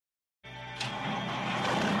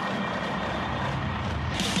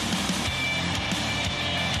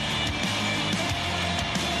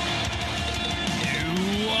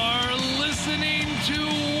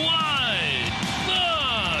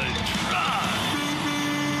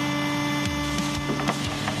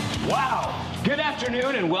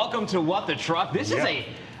afternoon and welcome to What the Truck.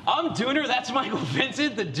 I'm Dooner, that's Michael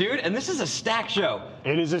Vincent, the dude, and this is a stack show.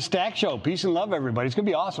 It is a stack show. Peace and love, everybody. It's going to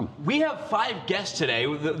be awesome. We have 5 guests today.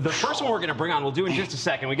 The first one we're going to bring on, we'll do in just a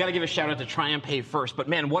second. We got to give a shout out to TriumphPay first. But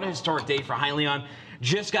man, what a historic day for Hyliion.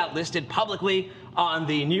 Just got listed publicly on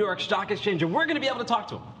the New York Stock Exchange, and we're going to be able to talk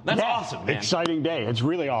to him. That's awesome, man. Exciting day. It's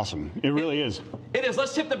really awesome. It really is. It is.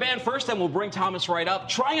 Let's tip the band first, then we'll bring Thomas right up.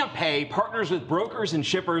 TriumphPay partners with brokers and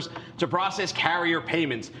shippers to process carrier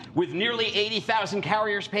payments. With nearly 80,000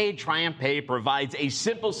 carriers paid, TriumphPay provides a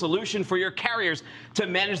simple solution for your carriers to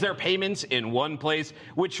manage their payments in one place.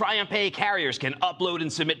 With TriumphPay, carriers can upload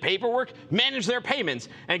and submit paperwork, manage their payments,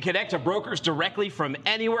 and connect to brokers directly from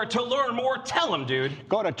anywhere. To learn more, tell them, dude.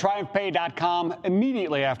 Go to triumphpay.com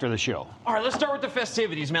immediately after the show. All right, let's start with the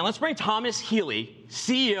festivities, man. Let's bring Thomas Healy,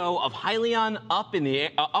 CEO of Hyliion, up in the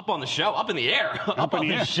air.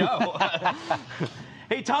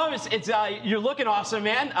 Hey, Thomas, you're looking awesome,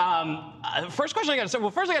 man. First question I got to say. Well,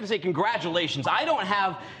 first I got to say congratulations. I don't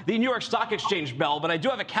have the New York Stock Exchange bell, but I do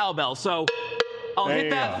have a cowbell, so I'll hit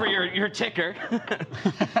that for your ticker.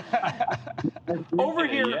 Over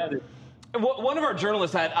here. One of our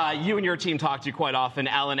journalists that you and your team talk to quite often,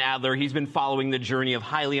 Alan Adler, he's been following the journey of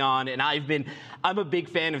Hyliion, and I'm a big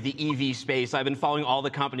fan of the EV space. I've been following all the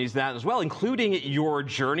companies that as well, including your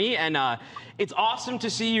journey, and it's awesome to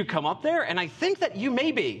see you come up there, and I think that you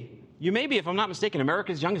may be, if I'm not mistaken,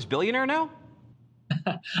 America's youngest billionaire now?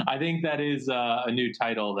 I think that is a new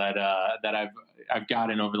title that I've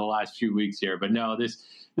gotten over the last few weeks here, but no,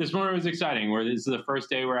 this morning was exciting. This is the first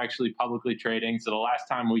day we're actually publicly trading. So the last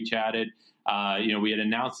time we chatted, we had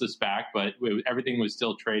announced the SPAC, but everything was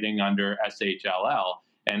still trading under SHLL.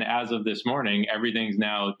 And as of this morning, everything's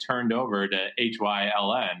now turned over to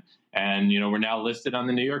HYLN. And, we're now listed on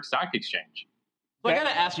the New York Stock Exchange. So I got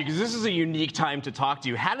to ask you, because this is a unique time to talk to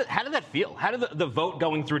you. How did that feel? How did the vote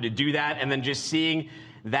going through to do that and then just seeing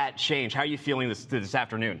that change? How are you feeling this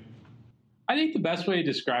afternoon? I think the best way to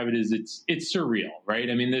describe it is it's surreal, right?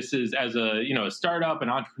 I mean, this is as a startup, an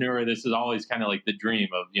entrepreneur, this is always kind of like the dream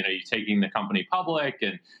of you taking the company public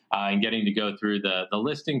and getting to go through the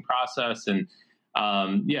listing process. And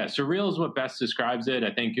surreal is what best describes it.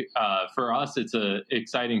 I think for us, it's an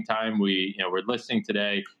exciting time. We're listing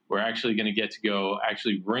today. We're actually going to get to go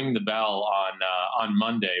actually ring the bell on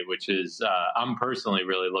Monday, which is I'm personally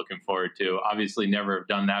really looking forward to. Obviously, never have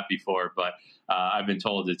done that before, but I've been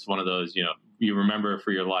told it's one of those you remember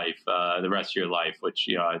for your life, the rest of your life, which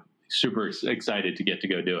I'm super excited to get to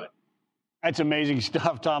go do it. That's amazing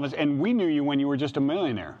stuff, Thomas. And we knew you when you were just a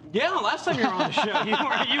millionaire. Yeah, last time you were on the show,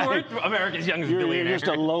 you weren't America's youngest billionaire. You're just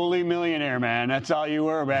a lowly millionaire, man. That's all you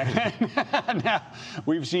were back then. Now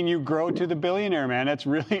we've seen you grow to the billionaire, man. That's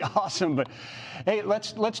really awesome. But hey,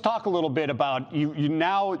 let's talk a little bit about you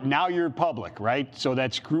now you're public, right? So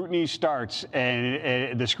that scrutiny starts,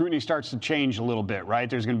 and the scrutiny starts to change a little bit, right?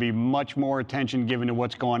 There's going to be much more attention given to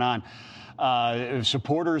what's going on.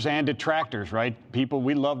 Supporters and detractors, right? People,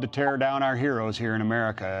 we love to tear down our heroes here in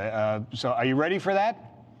America. So are you ready for that?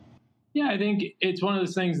 Yeah, I think it's one of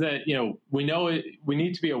those things that, we know we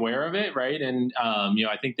need to be aware of it, right? And,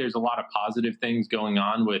 I think there's a lot of positive things going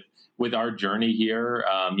on with our journey here.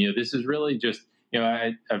 This is really just,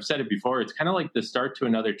 I've said it before, it's kind of like the start to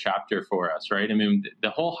another chapter for us, right? I mean, the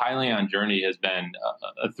whole Hyliion journey has been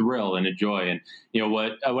a thrill and a joy. And,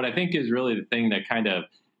 what I think is really the thing that kind of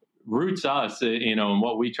roots us, and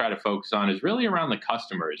what we try to focus on is really around the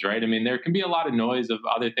customers, right? I mean, there can be a lot of noise of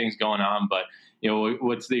other things going on, but,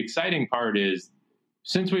 what's the exciting part is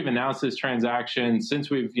since we've announced this transaction,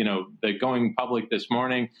 since we've, the going public this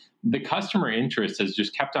morning, the customer interest has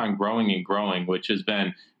just kept on growing and growing, which has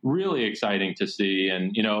been really exciting to see.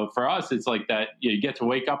 And, for us, it's like that you get to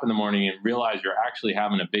wake up in the morning and realize you're actually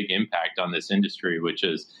having a big impact on this industry, which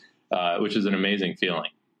is an amazing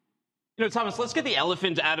feeling. Thomas, let's get the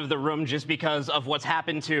elephant out of the room just because of what's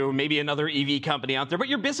happened to maybe another EV company out there. But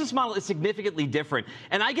your business model is significantly different.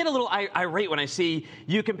 And I get a little irate when I see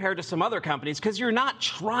you compared to some other companies because you're not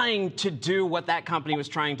trying to do what that company was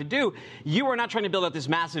trying to do. You are not trying to build out this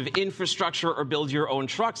massive infrastructure or build your own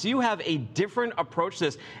trucks. You have a different approach to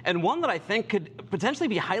this, and one that I think could potentially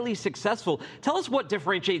be highly successful. Tell us what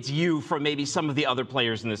differentiates you from maybe some of the other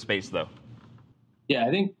players in this space, though. Yeah, I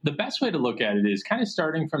think the best way to look at it is kind of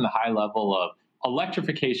starting from the high level of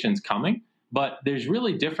electrification's coming, but there's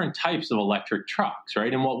really different types of electric trucks,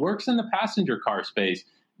 right? And what works in the passenger car space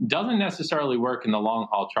doesn't necessarily work in the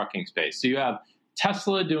long-haul trucking space. So you have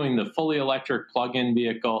Tesla doing the fully electric plug-in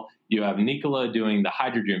vehicle. You have Nikola doing the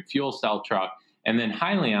hydrogen fuel cell truck. And then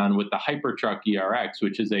Hyliion with the Hypertruck ERX,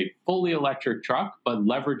 which is a fully electric truck, but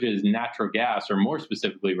leverages natural gas, or more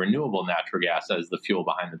specifically, renewable natural gas as the fuel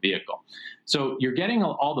behind the vehicle. So you're getting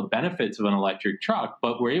all the benefits of an electric truck,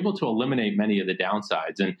 but we're able to eliminate many of the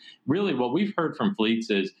downsides. And really what we've heard from fleets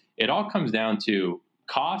is it all comes down to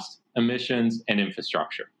cost, emissions, and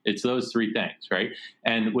infrastructure. It's those three things, right?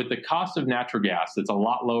 And with the cost of natural gas, it's a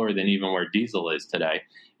lot lower than even where diesel is today.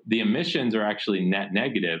 The emissions are actually net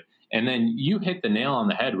negative. And then you hit the nail on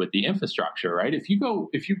the head with the infrastructure, right? If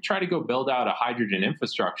you try to go build out a hydrogen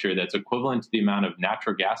infrastructure that's equivalent to the amount of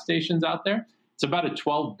natural gas stations out there, it's about a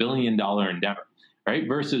 $12 billion endeavor, right?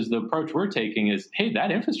 Versus the approach we're taking is, hey,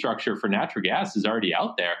 that infrastructure for natural gas is already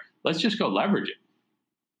out there. Let's just go leverage it.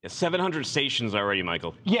 700 stations already,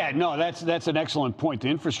 Michael. Yeah, no, that's an excellent point, the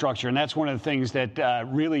infrastructure. And that's one of the things that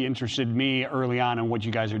really interested me early on in what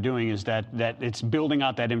you guys are doing is that it's building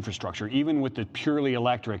out that infrastructure. Even with the purely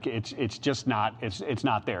electric, it's just not, it's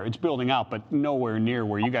not there. It's building out, but nowhere near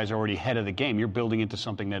where you guys are already ahead of the game. You're building into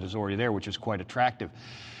something that is already there, which is quite attractive.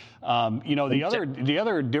 The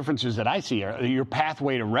other differences that I see are your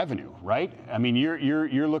pathway to revenue, right? I mean,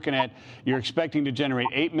 you're looking at, you're expecting to generate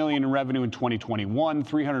 $8 million in revenue in 2021,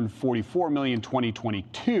 $344 million in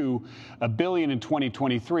 2022, $1 billion in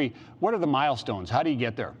 2023. What are the milestones? How do you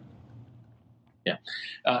get there? Yeah,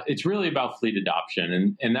 it's really about fleet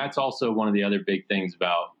adoption. And that's also one of the other big things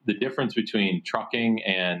about the difference between trucking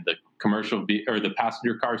and the commercial or the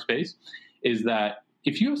passenger car space is that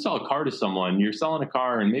if you sell a car to someone, you're selling a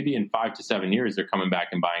car and maybe in 5 to 7 years, they're coming back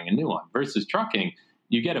and buying a new one. Versus trucking,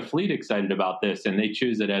 you get a fleet excited about this and they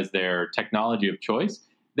choose it as their technology of choice.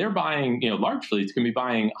 They're buying, large fleets can be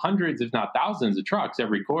buying hundreds, if not thousands of trucks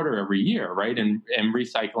every quarter, every year, right? And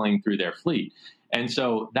recycling through their fleet. And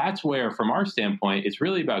so that's where, from our standpoint, it's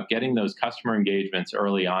really about getting those customer engagements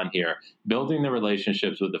early on here, building the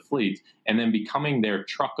relationships with the fleets, and then becoming their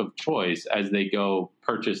truck of choice as they go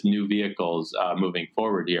purchase new vehicles moving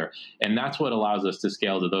forward here. And that's what allows us to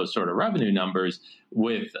scale to those sort of revenue numbers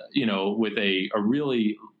with a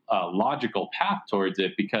really logical path towards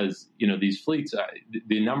it, because these fleets,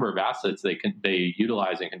 the number of assets they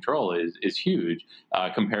utilize and control is huge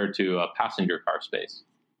compared to a passenger car space.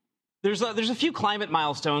 There's a few climate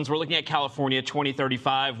milestones. We're looking at California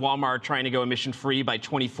 2035, Walmart trying to go emission-free by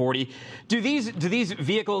 2040. Do these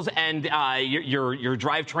vehicles and your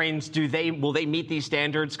drivetrains, will they meet these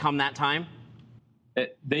standards come that time?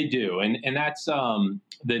 They do, and that's the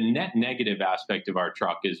net negative aspect of our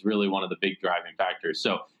truck is really one of the big driving factors.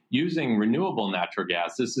 So using renewable natural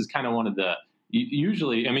gas, this is kind of one of the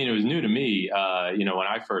usually, I mean, it was new to me, when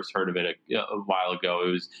I first heard of it a while ago. It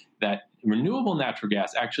was that renewable natural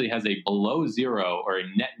gas actually has a below zero or a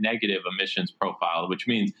net negative emissions profile, which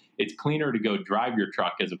means it's cleaner to go drive your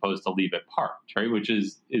truck as opposed to leave it parked, right? Which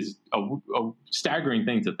is a staggering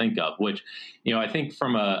thing to think of, which, I think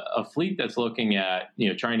from a fleet that's looking at,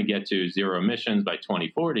 trying to get to zero emissions by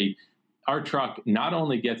 2040, our truck not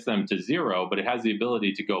only gets them to zero, but it has the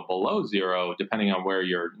ability to go below zero depending on where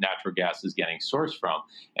your natural gas is getting sourced from.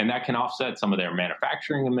 And that can offset some of their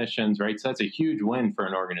manufacturing emissions, right? So that's a huge win for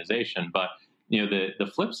an organization. But,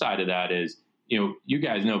 the flip side of that is, you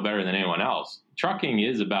guys know better than anyone else, trucking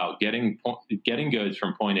is about getting goods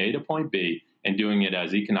from point A to point B and doing it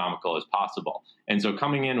as economical as possible. And so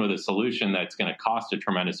coming in with a solution that's going to cost a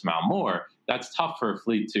tremendous amount more, that's tough for a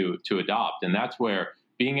fleet to adopt. And that's where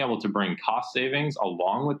being able to bring cost savings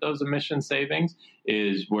along with those emission savings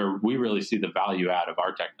is where we really see the value add of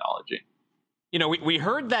our technology. We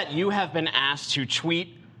heard that you have been asked to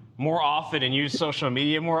tweet more often and use social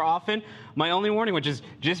media more often. My only warning, which is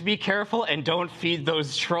just be careful and don't feed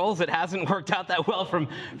those trolls. It hasn't worked out that well from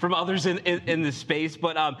others in this space.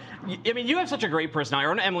 But you have such a great personality.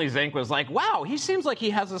 Our own Emily Zink was like, wow, he seems like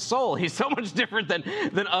he has a soul. He's so much different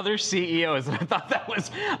than other CEOs. And I thought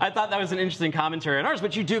that was an interesting commentary on ours.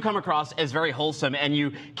 But you do come across as very wholesome, and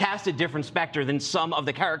you cast a different specter than some of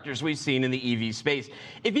the characters we've seen in the EV space.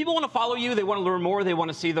 If people want to follow you, they want to learn more, they want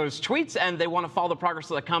to see those tweets, and they want to follow the progress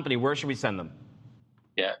of the company, where should we send them?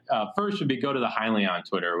 Yeah, first would be go to the Hyliion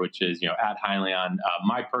Twitter, which is at Hyliion.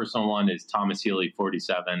 My personal one is Thomas Healy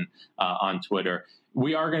 47 on Twitter.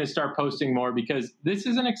 We are going to start posting more because this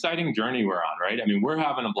is an exciting journey we're on, right? I mean, we're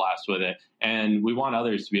having a blast with it, and we want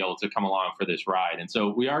others to be able to come along for this ride. And so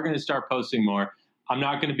we are going to start posting more. I'm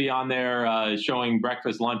not going to be on there showing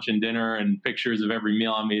breakfast, lunch, and dinner and pictures of every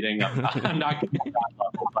meal I'm eating. I'm not going to be that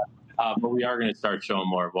level, but we are going to start showing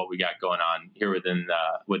more of what we got going on here within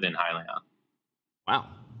Hyliion. Wow.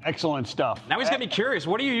 Excellent stuff. Now he's going to be curious.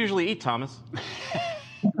 What do you usually eat, Thomas?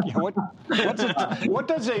 what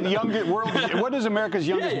does America's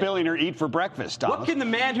youngest billionaire eat for breakfast, Thomas? What can the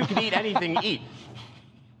man who can eat anything eat?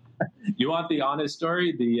 You want the honest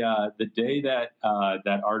story? The day that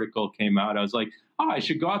that article came out, I was like, oh, I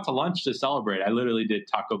should go out to lunch to celebrate. I literally did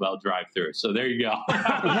Taco Bell drive-through. So there you go.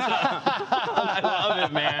 I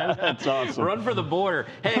love it, man. That's awesome. Run for the border.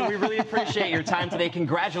 Hey, we really appreciate your time today.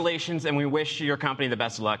 Congratulations, and we wish your company the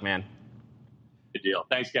best of luck, man. Good deal.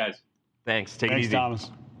 Thanks, guys. Thanks. Take it Thanks, easy.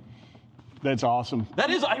 Thomas. That's awesome. That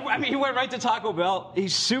is, I mean, he went right to Taco Bell.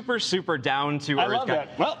 He's super, super down to earth. I love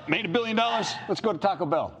that. Well, made $1 billion. Let's go to Taco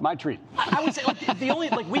Bell. My treat. I would say,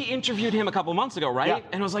 we interviewed him a couple months ago, right? Yeah.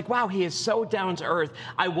 And it was like, wow, he is so down to earth.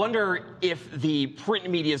 I wonder if the print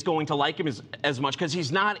media is going to like him as much because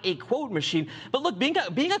he's not a quote machine. But look, being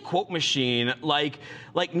a quote machine like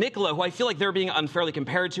Nikola, who I feel like they're being unfairly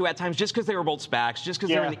compared to at times just because they were both SPACs, just because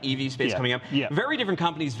they're in the EV space coming up. Yeah. Very different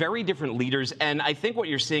companies, very different leaders. And I think what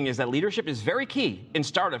you're seeing is that leadership is very key in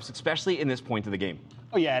startups, especially in this point of the game.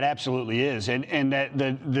 Oh yeah, it absolutely is, and that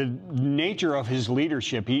the nature of his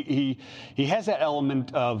leadership, he has that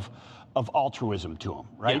element of altruism to him,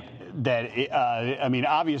 right? Yeah. That I mean,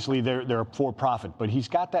 obviously they're for profit, but he's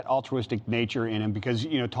got that altruistic nature in him because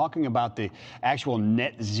talking about the actual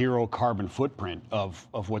net zero carbon footprint of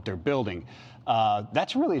what they're building.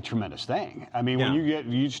 That's really a tremendous thing. I mean, when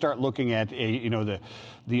you start looking at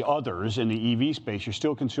the others in the EV space, you're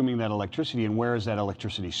still consuming that electricity, and where is that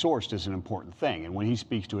electricity sourced is an important thing. And when he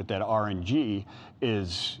speaks to it, that RNG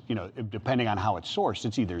is, depending on how it's sourced,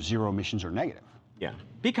 it's either zero emissions or negative. Yeah.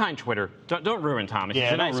 Be kind, Twitter. Don't ruin Thomas. Yeah,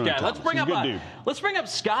 he's a nice guy. Thomas. Let's bring up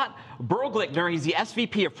Scott Berglickner. He's the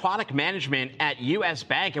SVP of Product Management at U.S.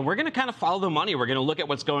 Bank, and we're going to kind of follow the money. We're going to look at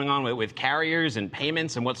what's going on with carriers and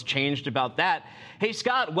payments and what's changed about that. Hey,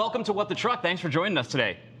 Scott, welcome to What the Truck. Thanks for joining us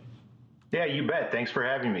today. Yeah, you bet. Thanks for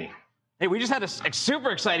having me. Hey, we just had a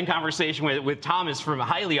super exciting conversation with Thomas from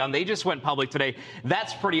Hyliion. They just went public today.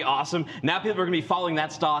 That's pretty awesome. Now people are going to be following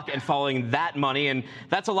that stock and following that money, and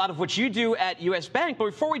that's a lot of what you do at U.S. Bank. But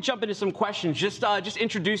before we jump into some questions, just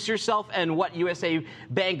introduce yourself and what USA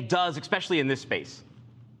Bank does, especially in this space.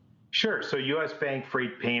 Sure. So U.S. Bank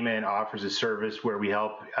Freight Payment offers a service where we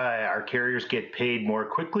help our carriers get paid more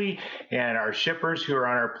quickly, and our shippers who are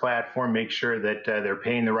on our platform make sure that they're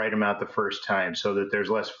paying the right amount the first time so that there's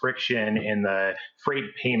less friction in the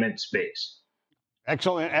freight payment space.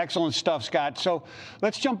 Excellent stuff, Scott. So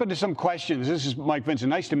let's jump into some questions. This is Mike Vincent.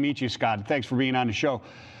 Nice to meet you, Scott. Thanks for being on the show.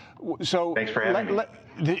 So thanks for having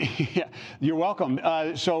me. Yeah, you're welcome.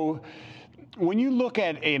 So when you look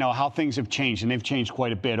at how things have changed, and they've changed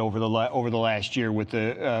quite a bit over the last year with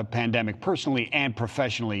the pandemic, personally and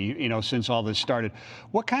professionally, since all this started,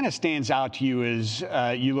 what kind of stands out to you as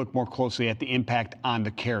you look more closely at the impact on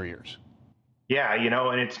the carriers? Yeah,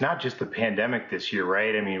 and it's not just the pandemic this year,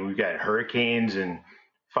 right? I mean, we've got hurricanes and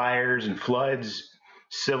fires and floods,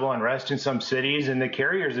 civil unrest in some cities, and the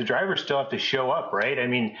drivers still have to show up, right? I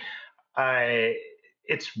mean,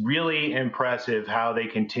 it's really impressive how they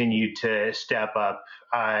continue to step up,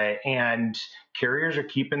 and carriers are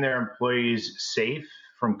keeping their employees safe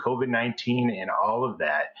from COVID-19 and all of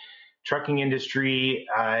that. Trucking industry,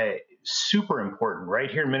 super important. Right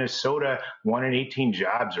here in Minnesota, 1 in 18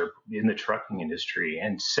 jobs are in the trucking industry,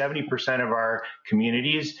 and 70% of our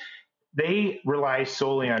communities, they rely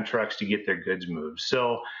solely on trucks to get their goods moved.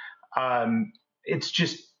 So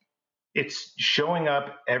it's showing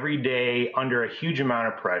up every day under a huge amount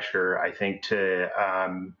of pressure, I think, to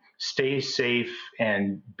stay safe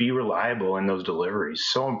and be reliable in those deliveries.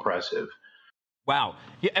 So impressive. Wow.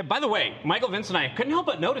 Yeah, by the way, Michael Vince and I couldn't help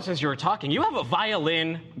but notice as you were talking, you have a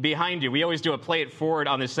violin behind you. We always do a play it forward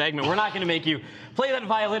on this segment. We're not going to make you play that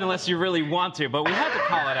violin unless you really want to, but we had to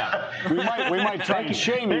call it out. We might try and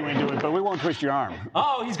shame you into it, but we won't twist your arm.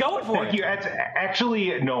 Oh, he's going for it. Thank you.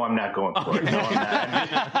 Actually, no, I'm not going for it. No,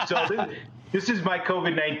 I'm not. So this is my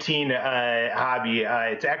COVID-19 hobby.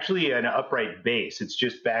 It's actually an upright bass. It's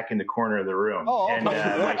just back in the corner of the room. Oh, and my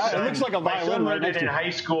son, it looks like a violin. My son learned it in high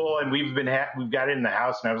school, and we've got it in the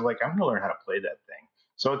house. And I was like, I'm going to learn how to play that thing.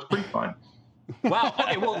 So it's pretty fun. Wow.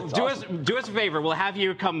 Okay. Well, do us a favor. We'll have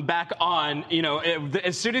you come back on.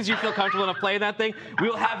 As soon as you feel comfortable enough playing that thing,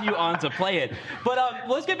 we'll have you on to play it. But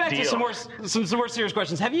let's get back to some more serious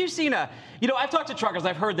questions. Have you seen I've talked to truckers.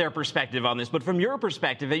 I've heard their perspective on this. But from your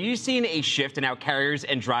perspective, have you seen a shift in how carriers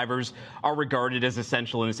and drivers are regarded as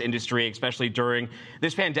essential in this industry, especially during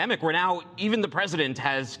this pandemic, where now even the president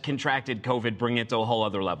has contracted COVID, bringing it to a whole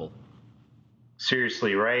other level?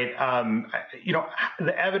 Seriously, right?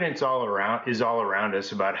 The evidence is all around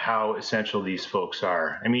us about how essential these folks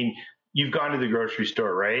are. I mean, you've gone to the grocery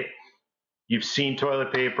store, right? you've seen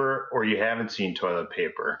toilet paper or you haven't seen toilet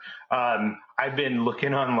paper. I've been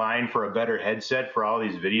looking online for a better headset for all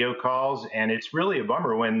these video calls, and it's really a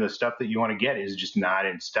bummer when the stuff that you want to get is just not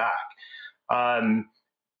in stock.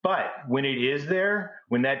 But when it is there,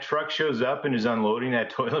 when that truck shows up and is unloading that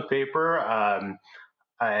toilet paper,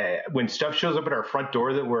 when stuff shows up at our front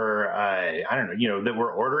door that we're, that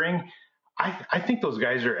we're ordering, I think those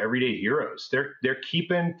guys are everyday heroes. They're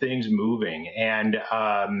keeping things moving, and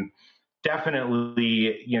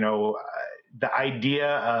definitely, the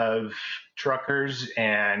idea of truckers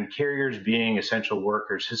and carriers being essential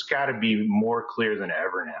workers has got to be more clear than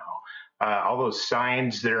ever now. All those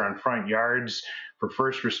signs that are on front yards for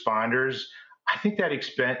first responders, I think that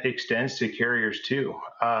extends to carriers too.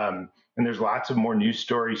 And there's lots of more news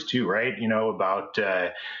stories too, right? About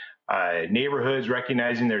neighborhoods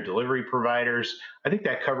recognizing their delivery providers. I think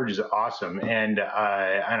that coverage is awesome, and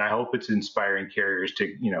I hope it's inspiring carriers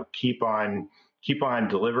to keep on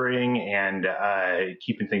delivering and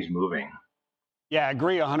keeping things moving. Yeah, I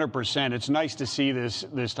agree 100%. It's nice to see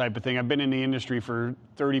this type of thing. I've been in the industry for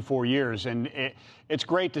 34 years, and it's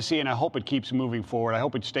great to see, and I hope it keeps moving forward. I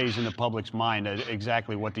hope it stays in the public's mind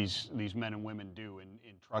exactly what these men and women do in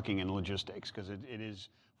trucking and logistics, because it is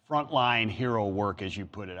frontline hero work, as you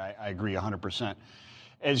put it. I agree 100%.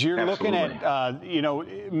 As you're Absolutely. looking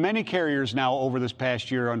at, many carriers now over this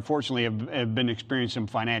past year, unfortunately, have been experiencing some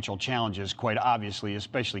financial challenges, quite obviously,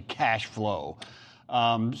 especially cash flow.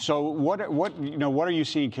 So what are you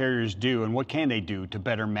seeing carriers do, and what can they do to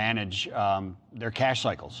better manage their cash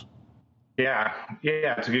cycles? Yeah,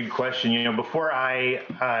 it's a good question. Before I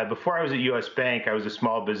was at U.S. Bank, I was a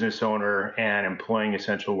small business owner and employing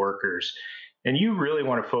essential workers. And you really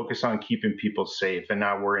want to focus on keeping people safe and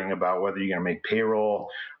not worrying about whether you're going to make payroll,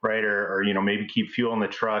 right, or maybe keep fuel in the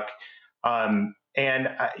truck. I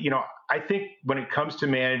think when it comes to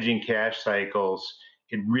managing cash cycles,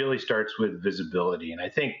 it really starts with visibility. And I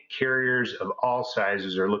think carriers of all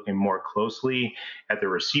sizes are looking more closely at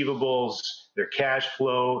their receivables, their cash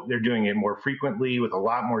flow. They're doing it more frequently with a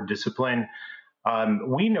lot more discipline.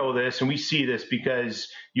 We know this and we see this because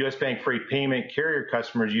U.S. Bank Freight Payment carrier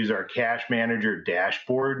customers use our Cash Manager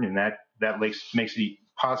dashboard, and that makes it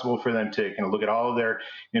possible for them to kind of look at all of their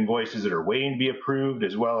invoices that are waiting to be approved,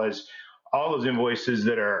 as well as all those invoices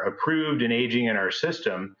that are approved and aging in our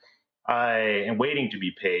system and waiting to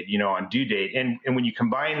be paid, on due date. And when you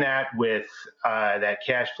combine that with that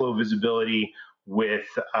cash flow visibility, with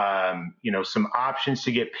some options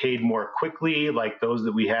to get paid more quickly, like those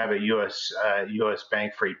that we have at U.S.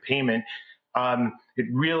 Bank Freight Payment, it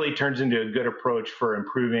really turns into a good approach for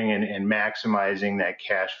improving and maximizing that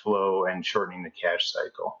cash flow and shortening the cash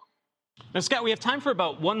cycle. Now, Scott, we have time for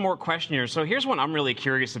about one more question here. So here's one I'm really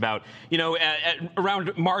curious about.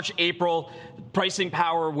 Around March, April, pricing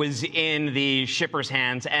power was in the shippers'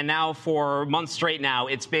 hands, and now for months straight now,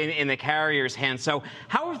 it's been in the carriers' hands. So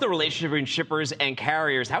how is the relationship between shippers and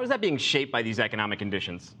carriers, how is that being shaped by these economic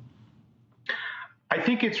conditions? I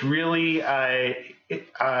think it's really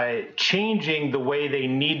changing the way they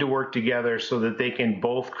need to work together so that they can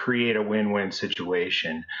both create a win-win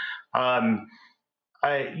situation.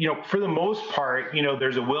 For the most part,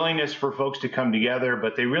 there's a willingness for folks to come together,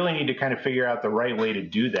 but they really need to kind of figure out the right way to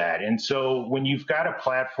do that. And so when you've got a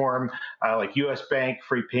platform like U.S. Bank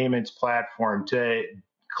Free Payments platform to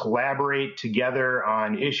collaborate together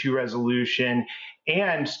on issue resolution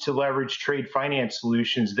and to leverage trade finance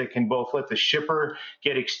solutions that can both let the shipper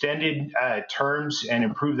get extended terms and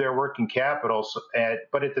improve their working capital,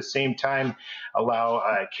 but at the same time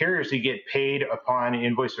allow carriers to get paid upon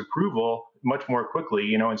invoice approval much more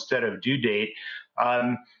quickly, instead of due date.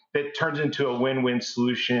 It turns into a win-win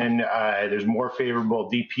solution. There's more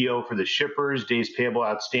favorable DPO for the shippers, days payable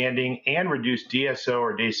outstanding, and reduced DSO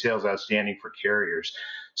or day sales outstanding for carriers.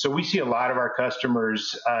 So we see a lot of our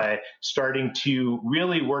customers starting to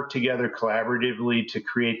really work together collaboratively to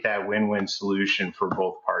create that win-win solution for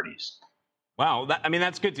both parties. Wow,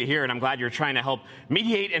 that's good to hear, and I'm glad you're trying to help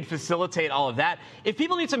mediate and facilitate all of that. If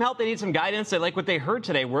people need some help, they need some guidance, they like what they heard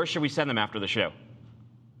today, where should we send them after the show?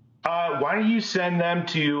 Why don't you send them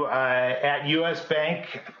to at U.S.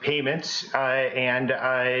 Bank Payments, and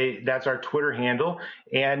that's our Twitter handle,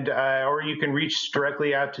 and or you can reach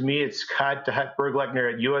directly out to me at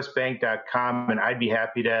scott.bergleckner at usbank.com, and I'd be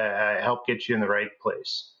happy to help get you in the right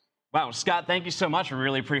place. Wow, Scott, thank you so much. We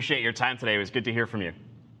really appreciate your time today. It was good to hear from you.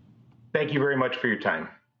 Thank you very much for your time.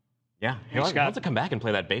 Yeah, he'll have to come back and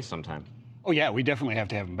play that bass sometime. Oh, yeah, we definitely have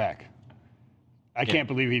to have him back. I can't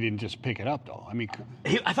believe he didn't just pick it up, though. I mean,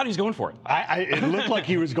 I thought he was going for it. It looked like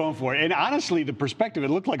he was going for it. And honestly, the perspective, it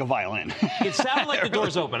looked like a violin. It sounded like the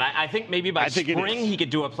door's open. I think maybe by spring he could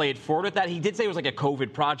do a play it forward with that. He did say it was like a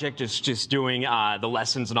COVID project, just doing the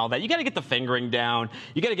lessons and all that. You got to get the fingering down.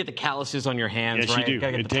 You got to get the calluses on your hands, yes, right? You do.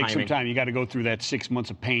 It takes some time. You got to go through that 6 months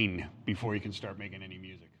of pain before you can start making any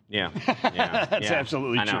music. Yeah. That's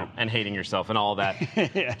absolutely true. I know. And hating yourself and all that.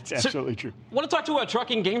 Yeah, it's absolutely true. Want to talk to a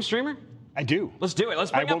trucking game streamer? I do. Let's do it.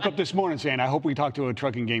 I woke up this morning saying, I hope we talk to a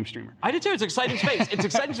trucking game streamer. I did too. It's exciting space. It's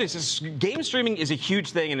exciting space. Game streaming is a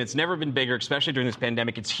huge thing, and it's never been bigger, especially during this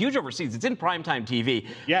pandemic. It's huge overseas. It's in primetime TV.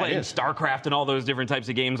 Yeah, playing it is. StarCraft and all those different types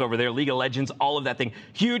of games over there, League of Legends, all of that thing.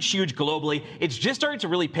 Huge globally. It's just starting to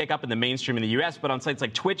really pick up in the mainstream in the U.S., but on sites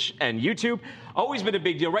like Twitch and YouTube, always been a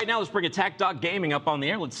big deal. Right now, let's bring Attack Dog Gaming up on the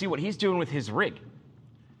air. Let's see what he's doing with his rig.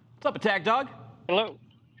 What's up, Attack Dog? Hello.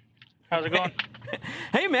 How's it going?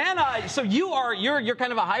 Hey man, so you're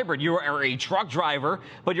kind of a hybrid. You are a truck driver,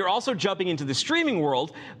 but you're also jumping into the streaming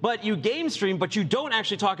world. But you game stream, but you don't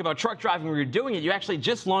actually talk about truck driving where you're doing it. You actually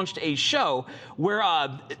just launched a show where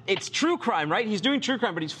it's true crime, right? He's doing true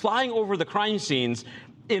crime, but he's flying over the crime scenes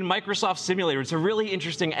in Microsoft Simulator. It's a really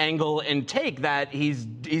interesting angle and take that he's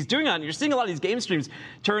doing on. You're seeing a lot of these game streams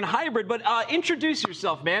turn hybrid. But introduce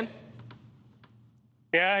yourself, man.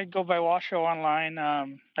 Yeah, I go by Washoe online.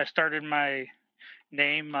 I started my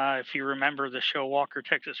name, if you remember the show Walker,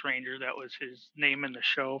 Texas Ranger, that was his name in the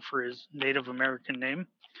show for his Native American name.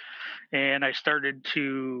 And I started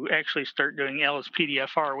to actually start doing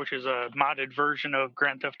LSPDFR, which is a modded version of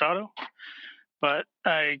Grand Theft Auto. But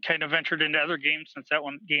I kind of ventured into other games since that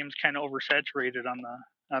game's kind of oversaturated on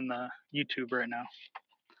the YouTube right now.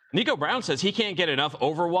 Nico Brown says he can't get enough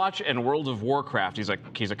Overwatch and World of Warcraft. He's a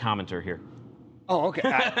commenter here. Oh, okay.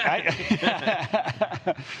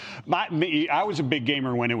 I was a big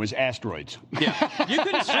gamer when it was Asteroids. Yeah, you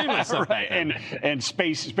couldn't stream that stuff, right? And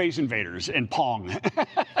Space Invaders and Pong.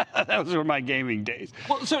 Those were my gaming days.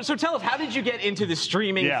 Well, so tell us, how did you get into the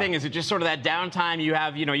streaming thing? Is it just sort of that downtime you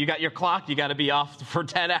have? You got your clock, you got to be off for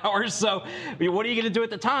 10 hours. So what are you going to do at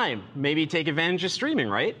the time? Maybe take advantage of streaming,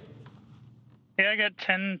 right? Yeah, I got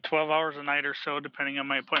 10, 12 hours a night or so, depending on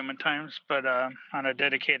my appointment times, but on a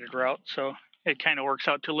dedicated route. So it kind of works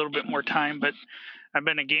out to a little bit more time, but I've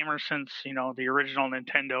been a gamer since, the original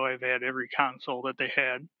Nintendo. I've had every console that they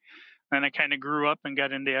had. Then I kind of grew up and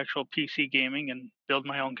got into actual PC gaming and build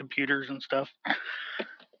my own computers and stuff.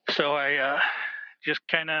 So I just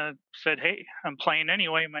kind of said, hey, I'm playing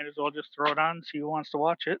anyway. Might as well just throw it on, see who wants to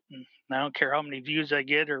watch it. And I don't care how many views I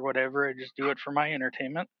get or whatever. I just do it for my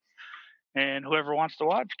entertainment. And whoever wants to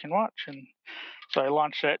watch can watch. And so I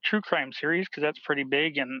launched that true crime series because that's pretty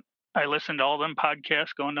big. And I listen to all them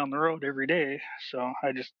podcasts going down the road every day. So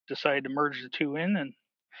I just decided to merge the two in and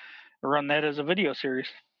run that as a video series.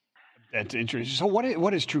 That's interesting. So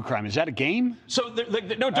what is true crime? Is that a game? So true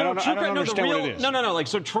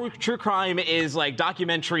crime is like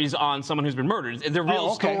documentaries on someone who's been murdered. They're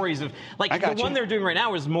real stories of the one they're doing right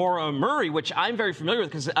now is Maura Murray, which I'm very familiar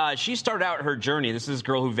with because she started out her journey. This is this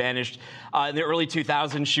girl who vanished in the early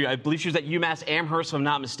 2000s. I believe she was at UMass Amherst, if I'm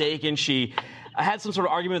not mistaken. She had some sort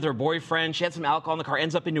of argument with her boyfriend. She had some alcohol in the car.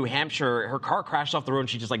 Ends up in New Hampshire. Her car crashed off the road and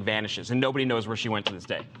she just vanishes, and nobody knows where she went to this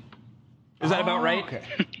day. Is that about right? Okay.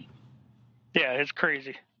 Yeah, it's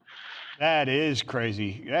crazy. That is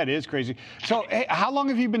crazy. So, hey, how long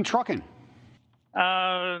have you been trucking?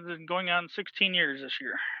 Going on 16 years this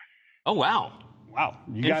year. Oh, wow. Wow,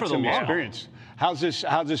 you got some experience. How's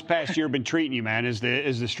this past year been treating you, man? Is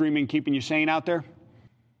the streaming keeping you sane out there?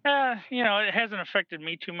 It hasn't affected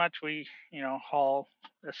me too much. We, haul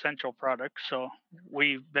essential products, so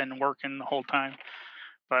we've been working the whole time.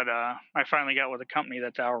 But I finally got with a company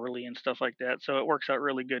that's hourly and stuff like that, so it works out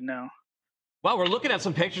really good now. Wow, we're looking at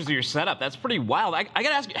some pictures of your setup. That's pretty wild. I got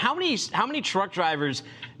to ask you, how many truck drivers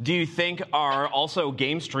do you think are also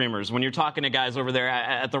game streamers when you're talking to guys over there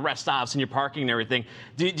at the rest stops and you're parking and everything?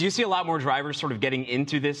 Do you see a lot more drivers sort of getting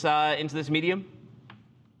into this medium?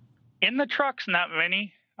 In the trucks, not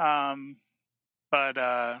many. But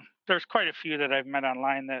there's quite a few that I've met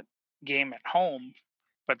online that game at home,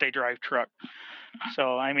 but they drive truck.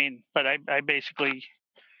 So, but I basically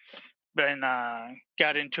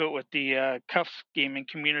got into it with the Cuffs gaming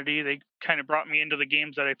community. They kind of brought me into the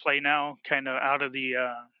games that I play now, kind of out of the,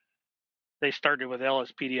 they started with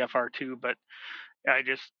LSPDFR too, but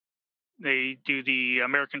they do the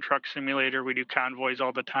American Truck Simulator. We do Convoys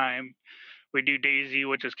all the time. We do Daisy,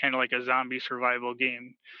 which is kind of like a zombie survival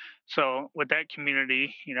game. So with that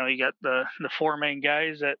community, you got the four main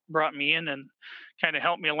guys that brought me in and kind of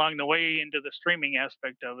helped me along the way into the streaming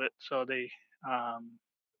aspect of it. So they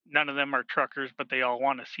none of them are truckers, but they all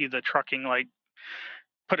want to see the trucking, like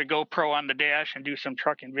put a GoPro on the dash and do some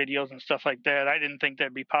trucking videos and stuff like that. I didn't think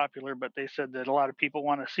that'd be popular, but they said that a lot of people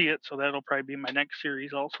want to see it, so that'll probably be my next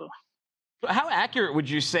series also. How accurate would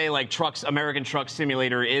you say like American Truck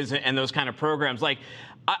Simulator is and those kind of programs? Like,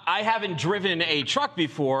 I haven't driven a truck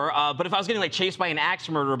before, but if I was getting like chased by an axe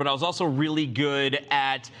murderer, but I was also really good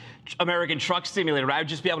at American Truck Simulator, I would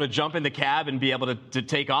just be able to jump in the cab and be able to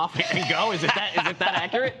take off and go. Is it that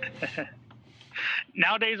accurate?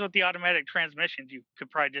 Nowadays, with the automatic transmissions, you could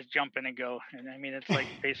probably just jump in and go. And I mean, it's like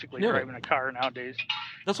basically driving a car nowadays.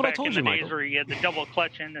 That's what I told you, Michael. Back in the days where you had the double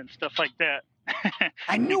clutching and stuff like that.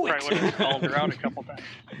 I knew it. Probably would have called her out a couple times.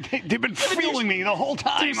 They've been feeling me the whole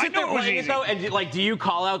time. I know it was easy. And like, do you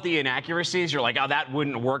call out the inaccuracies? You're like, oh, that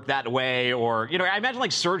wouldn't work that way, or I imagine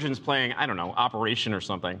like surgeons playing, I don't know, Operation or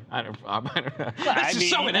something. I don't know. I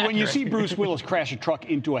mean, when you see Bruce Willis crash a truck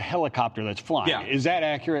into a helicopter that's flying, is that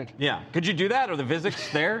accurate? Yeah. Could you do that? Are the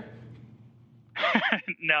physics there?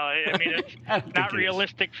 No, I mean, it's not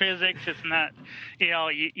realistic physics. It's not,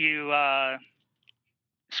 you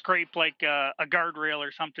scrape like a guardrail or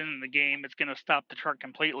something in the game, it's going to stop the truck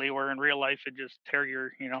completely, where in real life it just tear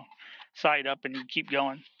your side up and you keep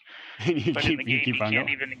going. But in the game you can't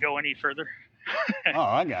even go any further. Oh,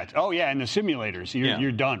 I got you. Oh yeah, in the simulators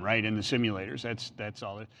you're done, right? In the simulators, that's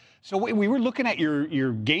all. So we were looking at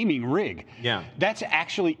your gaming rig. Yeah, that's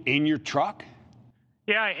actually in your truck.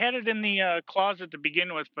 Yeah, I had it in the closet to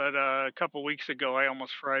begin with, but a couple weeks ago I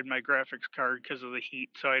almost fried my graphics card because of the heat,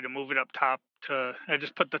 so I had to move it up top. I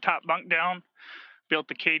just put the top bunk down, built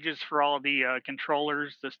the cages for all the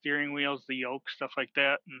controllers, the steering wheels, the yoke, stuff like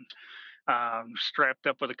that, and strapped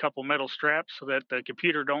up with a couple metal straps so that the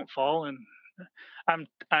computer don't fall. And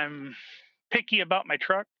I'm picky about my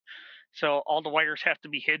truck, so all the wires have to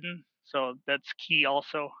be hidden. So that's key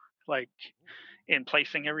also, like in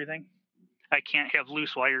placing everything. I can't have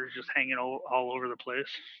loose wires just hanging all over the place.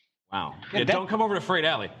 Wow. Yeah, don't come over to Freight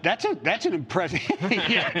Alley. That's an impressive.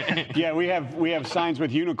 Yeah, we have signs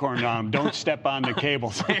with unicorn on them. Don't step on the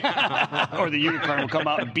cables, or the unicorn will come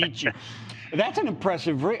out and beat you. That's an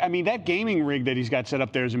impressive rig. I mean, that gaming rig that he's got set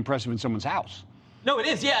up there is impressive in someone's house. No, it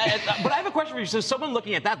is, yeah. But I have a question for you. So someone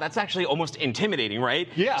looking at that's actually almost intimidating, right?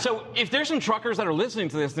 Yeah. So if there's some truckers that are listening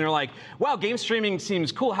to this and they're like, wow, game streaming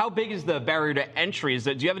seems cool. How big is the barrier to entry?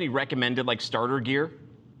 Do you have any recommended, like, starter gear?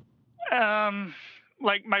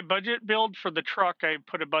 Like my budget build for the truck, I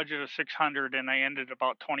put a budget of $600 and I ended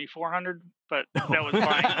about $2,400. But that was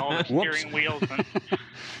buying all the steering wheels. And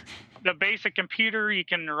the basic computer, you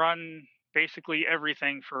can run basically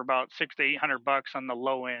everything for about $600 to $800 on the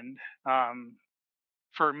low end.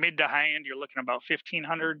 For mid to high end, you're looking about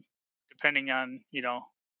 $1,500, depending on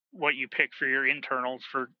what you pick for your internals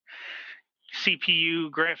for CPU,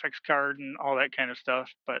 graphics card, and all that kind of stuff.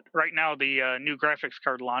 But right now, the new graphics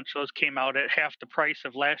card launch, those came out at half the price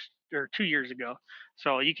of 2 years ago.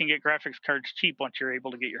 So you can get graphics cards cheap once you're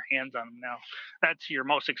able to get your hands on them now. That's your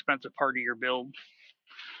most expensive part of your build.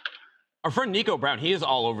 Our friend Nico Brown, he is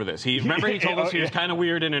all over this. Remember he told us he was kind of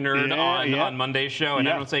weird and a nerd on Monday's show, and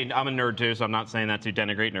I don't say I'm a nerd too, so I'm not saying that to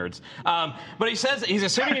denigrate nerds. But he says he's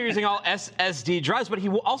assuming you're using all SSD drives, but he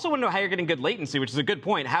also want to know how you're getting good latency, which is a good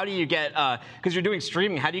point. How do you get, because you're doing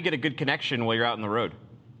streaming, how do you get a good connection while you're out on the road?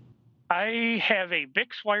 I have a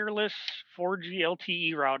VIX wireless 4G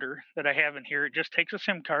LTE router that I have in here. It just takes a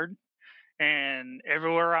SIM card. And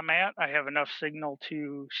everywhere I'm at, I have enough signal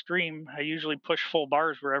to stream. I usually push full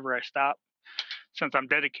bars wherever I stop. Since I'm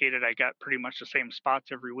dedicated, I got pretty much the same spots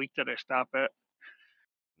every week that I stop at.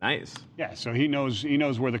 Nice. Yeah, so he knows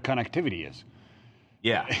where the connectivity is.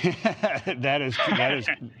 Yeah. that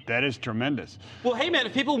is tremendous. Well, hey, man,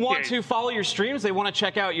 if people want to follow your streams, they want to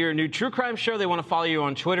check out your new true crime show, they want to follow you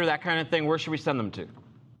on Twitter, that kind of thing, where should we send them to?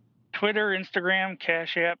 Twitter, Instagram,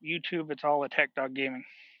 Cash App, YouTube, it's all at Tech Dog Gaming.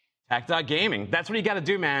 Gaming. That's what you got to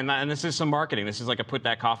do, man. And this is some marketing. This is like a put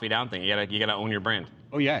that coffee down thing. You gotta own your brand.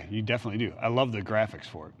 Oh yeah, you definitely do. I love the graphics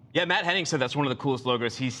for it. Yeah, Matt Henning said that's one of the coolest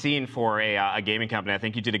logos he's seen for a gaming company. I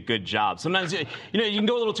think you did a good job. Sometimes you can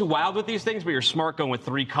go a little too wild with these things, but you're smart going with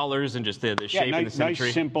 3 colors and just the shape and the symmetry.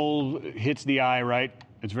 Nice, simple, hits the eye right.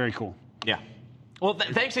 It's very cool. Yeah. Well,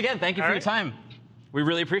 thanks again. Thank you for your time. We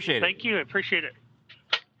really appreciate it. Thank you. I appreciate it.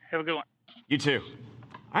 Have a good one. You too.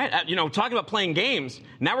 All right. Talking about playing games,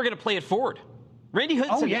 now we're going to play it forward. Randy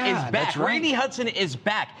Hudson is back. That's right. Randy Hudson is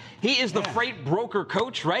back. He is the freight broker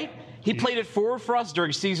coach, right? He played it forward for us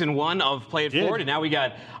during season 1 of Play It Forward, and now we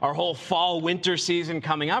got our whole fall-winter season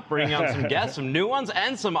coming up, bringing out some guests, some new ones,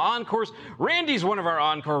 and some encores. Randy's one of our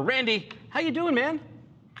encore. Randy, how you doing, man?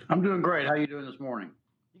 I'm doing great. How you doing this morning?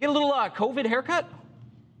 You get a little COVID haircut?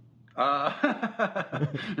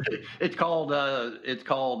 It's called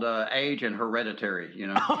age and hereditary. You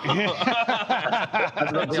know,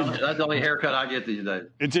 that's the only haircut I get these days.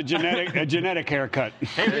 It's a genetic haircut.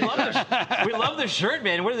 Hey, we love the shirt,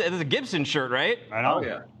 man. What is it? It's a Gibson shirt, right? I know. Oh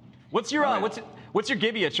yeah. What's your what's your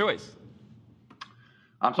Gibby of choice?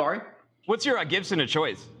 I'm sorry. What's your Gibson of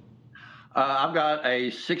choice? I've got a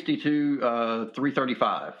 62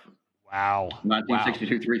 335. Wow.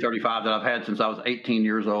 1962 335 that I've had since I was 18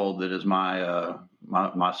 years old. That is my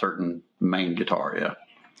my certain main guitar. Yeah.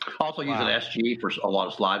 Also use an SG for a lot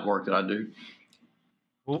of slide work that I do.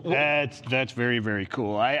 That's very, very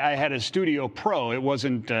cool. I had a Studio Pro. It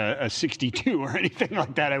wasn't a 62 or anything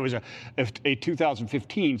like that. It was a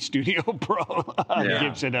 2015 Studio Pro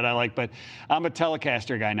Gibson that I like. But I'm a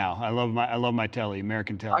Telecaster guy now. I love my Tele,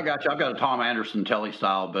 American Tele. I got you. I've got a Tom Anderson Tele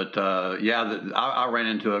style, but I ran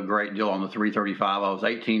into a great deal on the 335. I was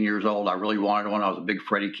 18 years old. I really wanted one. I was a big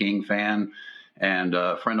Freddie King fan, and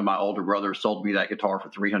a friend of my older brother sold me that guitar for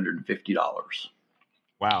 $350.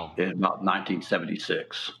 Wow. In about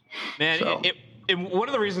 1976. Man, so. One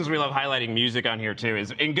of the reasons we love highlighting music on here, too,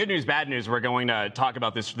 is in good news, bad news, we're going to talk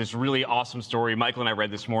about this really awesome story Michael and I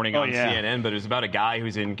read this morning on CNN, but it was about a guy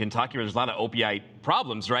who's in Kentucky where there's a lot of opioid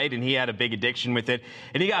problems, right? And he had a big addiction with it.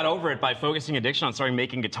 And he got over it by focusing addiction on starting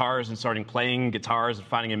making guitars and starting playing guitars and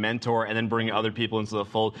finding a mentor and then bringing other people into the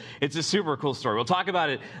fold. It's a super cool story. We'll talk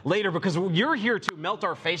about it later because you're here to melt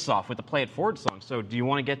our face off with the Play It Forward song. So do you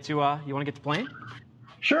want to get to playing?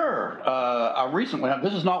 Sure. I recently,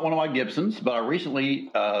 this is not one of my Gibsons, but I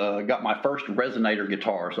recently got my first resonator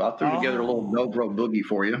guitar. So I threw together a little Dobro Boogie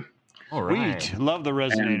for you. All right. Sweet. Love the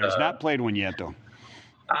resonators. Not played one yet, though.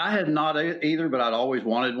 I had not either, but I'd always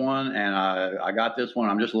wanted one, and I got this one.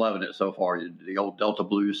 I'm just loving it so far, the old Delta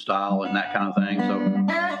Blues style and that kind of thing.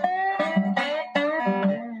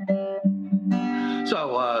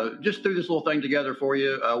 So just threw this little thing together for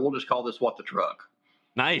you. We'll just call this What the Truck.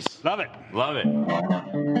 Nice. Love it. Love it.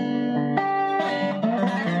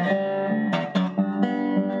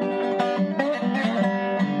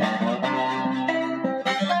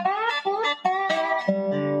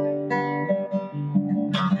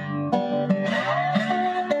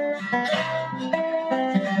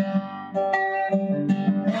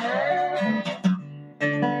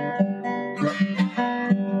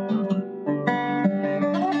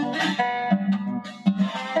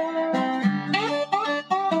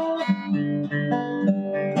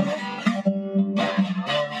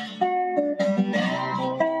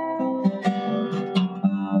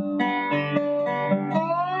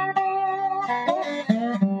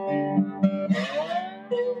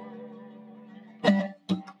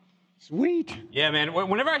 Sweet. Yeah, man.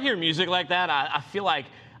 Whenever I hear music like that, I feel like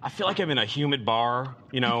I'm in a humid bar,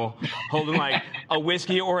 holding like a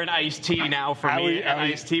whiskey or an iced tea now for me. An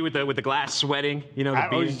iced tea with the glass sweating,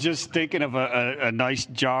 I was just thinking of a nice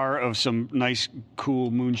jar of some nice,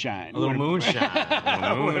 cool moonshine. A little moonshine.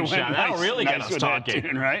 That'll really get us talking,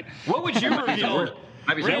 tune, right? What would you reveal?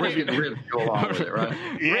 Maybe some whiskey and ribs go along with it, right?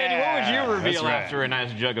 Yeah, Randy, what would you reveal after a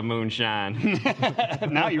nice jug of moonshine?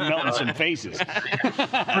 Now you're melting some faces.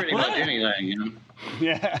 Pretty much anything,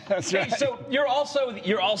 Yeah, that's right. Hey, so you're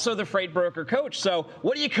also the freight broker coach. So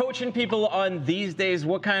what are you coaching people on these days?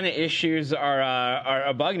 What kind of issues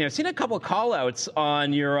are bugging you? I've seen a couple of call-outs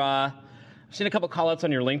on your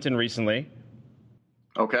LinkedIn recently.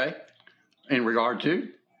 Okay. In regard to?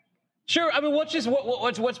 Sure. I mean, what's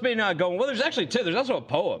been going? Well, there's actually two. There's also a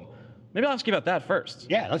poem. Maybe I'll ask you about that first.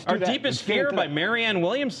 Yeah, let's do Our that. Deepest Fear by Marianne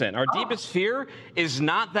Williamson. Our deepest fear is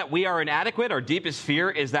not that we are inadequate. Our deepest fear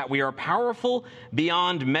is that we are powerful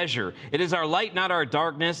beyond measure. It is our light, not our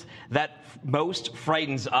darkness, that most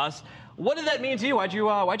frightens us. What did that mean to you? Why'd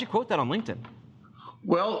you quote that on LinkedIn?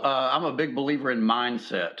 Well, I'm a big believer in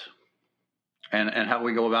mindset and how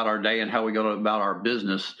we go about our day and how we go about our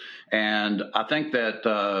business. And I think that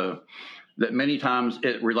that many times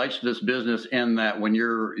it relates to this business in that when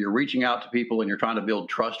you're reaching out to people and you're trying to build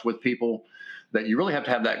trust with people, that you really have to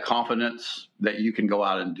have that confidence that you can go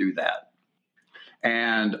out and do that.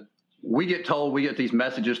 And we get these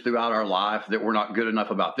messages throughout our life that we're not good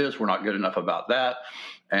enough about this, we're not good enough about that.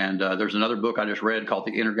 And there's another book I just read called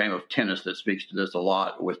The Inner Game of Tennis that speaks to this a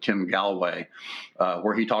lot with Tim Galloway,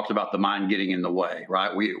 where he talks about the mind getting in the way,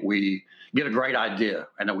 right? We get a great idea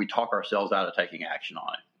and then we talk ourselves out of taking action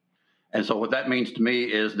on it. And so what that means to me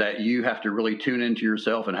is that you have to really tune into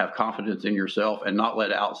yourself and have confidence in yourself and not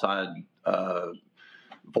let outside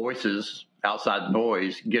voices, outside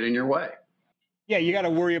noise get in your way. Yeah, you got to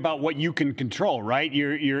worry about what you can control, right?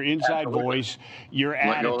 Your inside voice, your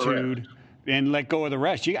attitude, and let go of the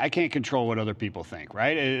rest. I can't control what other people think,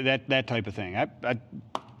 right? That type of thing.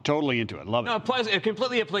 Totally into it. Love it. No, plus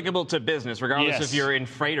completely applicable to business, regardless Yes. if you're in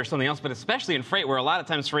freight or something else, but especially in freight, where a lot of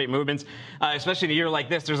times freight movements, especially in a year like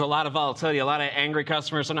this, there's a lot of volatility, a lot of angry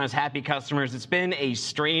customers, sometimes happy customers. It's been a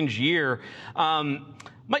strange year.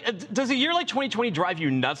 Mike, does a year like 2020 drive you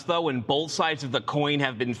nuts, though, when both sides of the coin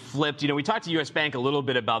have been flipped? You know, we talked to U.S. Bank a little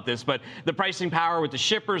bit about this, but the pricing power with the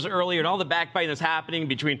shippers earlier and all the backbiting that's happening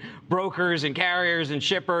between brokers and carriers and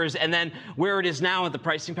shippers, and then where it is now with the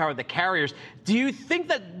pricing power of the carriers. Do you think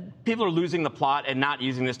that people are losing the plot and not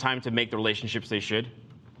using this time to make the relationships they should?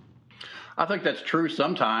 I think that's true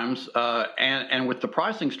sometimes. And with the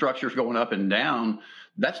pricing structures going up and down,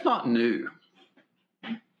 that's not new.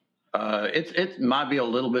 It might be a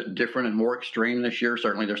little bit different and more extreme this year.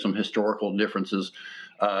 Certainly there's some historical differences.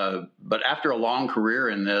 But after a long career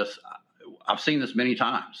in this, I've seen this many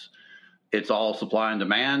times. It's all supply and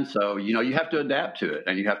demand. So, you know, you have to adapt to it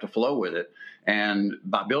and you have to flow with it. And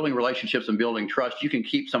by building relationships and building trust, you can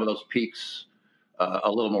keep some of those peaks a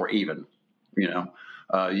little more even. You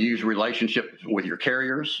know, use relationship with your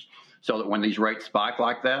carriers so that when these rates spike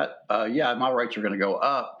like that, yeah, my rates are going to go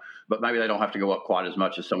up, but maybe they don't have to go up quite as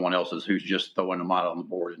much as someone else's who's just throwing them out on the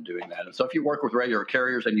board and doing that. And so if you work with regular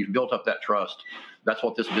carriers and you've built up that trust, that's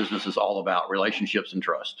what this business is all about, relationships and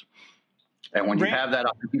trust. And when you have that,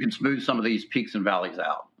 you can smooth some of these peaks and valleys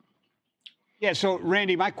out. Yeah, so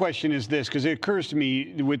Randy, my question is this, because it occurs to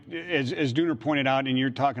me, as Dooner pointed out, and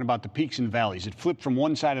you're talking about the peaks and valleys, it flipped from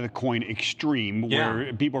one side of the coin extreme,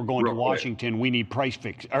 where people are going to Washington, we need price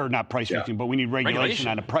fix, or not price fixing, but we need regulation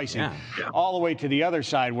on the pricing, all the way to the other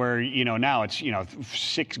side where, you know, now it's, you know,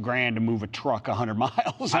 $6,000 to move a truck 100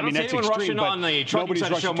 miles. I mean, that's anyone extreme, rushing but on the trucking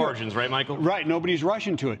side to show margins, right, Michael? Right, nobody's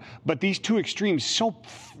rushing to it. But these two extremes so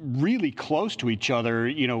really close to each other,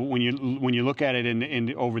 you know, when you look at it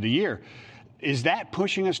in over the year. Is that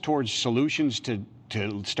pushing us towards solutions to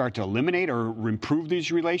start to eliminate or improve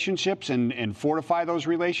these relationships and fortify those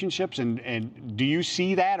relationships? And do you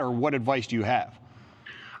see that, or what advice do you have?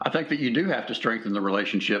 I think that you do have to strengthen the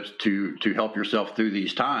relationships to help yourself through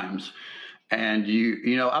these times. And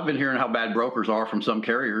you know, I've been hearing how bad brokers are from some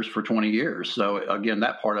carriers for 20 years. So again,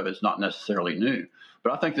 that part of it's not necessarily new.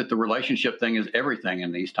 But I think that the relationship thing is everything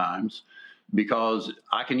in these times, because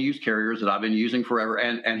I can use carriers that I've been using forever.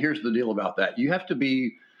 And here's the deal about that. You have to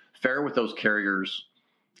be fair with those carriers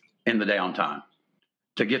in the day on time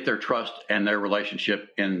to get their trust and their relationship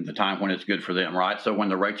in the time when it's good for them, right? So when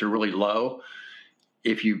the rates are really low,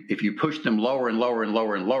 if you push them lower and lower and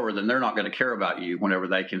lower and lower, then they're not going to care about you whenever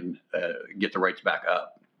they can get the rates back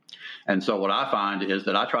up. And so what I find is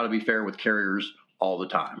that I try to be fair with carriers all the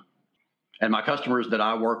time. And my customers that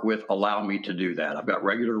I work with allow me to do that. I've got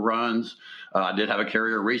regular runs. I did have a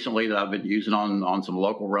carrier recently that I've been using on some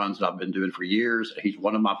local runs that I've been doing for years. He's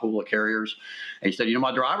one of my pool of carriers. And he said, you know,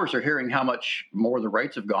 my drivers are hearing how much more the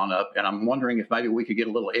rates have gone up, and I'm wondering if maybe we could get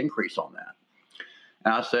a little increase on that.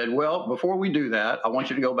 And I said, well, before we do that, I want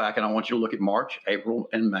you to go back and I want you to look at March, April,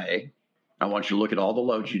 and May. I want you to look at all the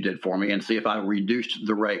loads you did for me and see if I reduced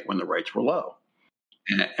the rate when the rates were low.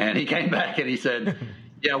 And he came back and he said,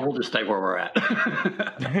 yeah, we'll just stay where we're at.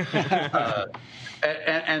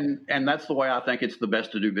 And that's the way I think it's the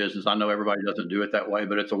best to do business. I know everybody doesn't do it that way,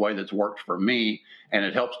 but it's a way that's worked for me, and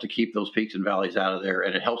it helps to keep those peaks and valleys out of there,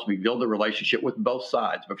 and it helps me build a relationship with both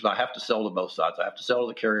sides, because I have to sell to both sides. I have to sell to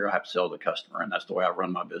the carrier, I have to sell to the customer, and that's the way I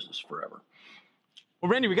run my business forever. Well,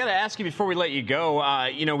 Randy, we got to ask you before we let you go.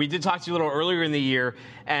 You know, we did talk to you a little earlier in the year,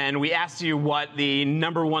 and we asked you what the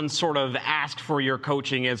number one sort of ask for your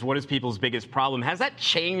coaching is. What is people's biggest problem? Has that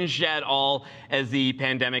changed at all as the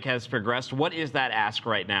pandemic has progressed? What is that ask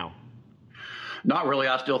right now? Not really.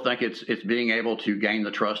 I still think it's being able to gain the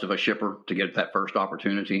trust of a shipper to get that first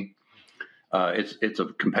opportunity. It's a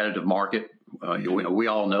competitive market. We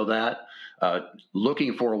all know that.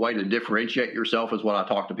 Looking for a way to differentiate yourself is what I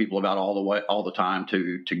talk to people about all the time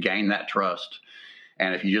to gain that trust.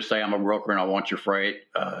 And if you just say I'm a broker and I want your freight,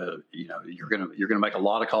 you know, you're gonna make a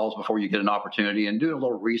lot of calls before you get an opportunity, and doing a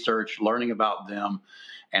little research, learning about them,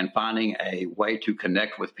 and finding a way to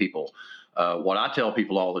connect with people. What I tell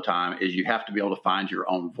people all the time is you have to be able to find your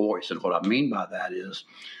own voice. And what I mean by that is,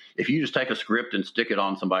 if you just take a script and stick it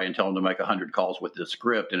on somebody and tell them to make 100 calls with this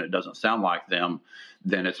script and it doesn't sound like them,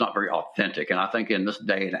 then it's not very authentic. And I think in this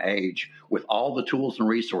day and age, with all the tools and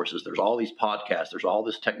resources, there's all these podcasts, there's all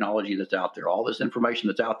this technology that's out there, all this information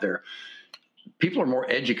that's out there, people are more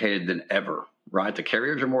educated than ever, right? The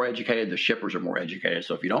carriers are more educated, the shippers are more educated.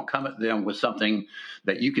 So if you don't come at them with something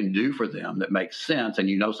that you can do for them that makes sense, and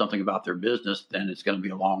you know something about their business, then it's going to be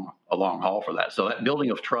a long haul for that. So that building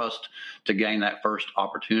of trust to gain that first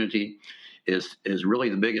opportunity is really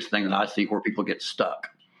the biggest thing that I see where people get stuck.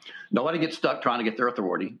 Nobody gets stuck trying to get their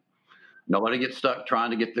authority. Nobody gets stuck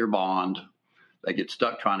trying to get their bond. They get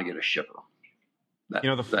stuck trying to get a shipper.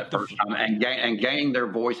 That first time and gaining their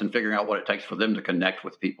voice and figuring out what it takes for them to connect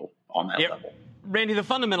with people on that level. Randy, the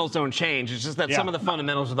fundamentals don't change. It's just that some of the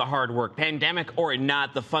fundamentals of the hard work, pandemic or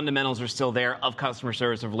not, the fundamentals are still there of customer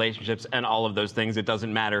service, of relationships, and all of those things. It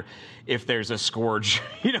doesn't matter if there's a scourge,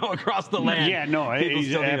 across the land. Yeah, no,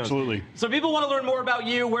 absolutely. So people want to learn more about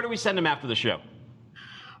you. Where do we send them after the show?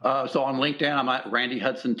 So on LinkedIn, I'm at Randy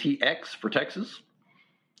Hudson TX for Texas.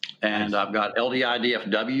 And I've got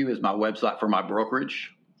LDIDFW is my website for my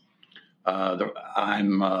brokerage.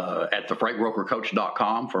 I'm at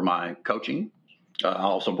thefreightbrokercoach.com for my coaching. I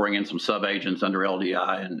also bring in some sub-agents under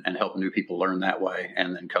LDI and help new people learn that way,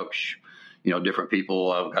 and then coach, different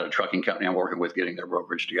people. I've got a trucking company I'm working with getting their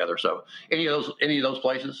brokerage together. So any of those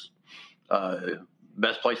places,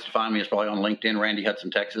 best place to find me is probably on LinkedIn, Randy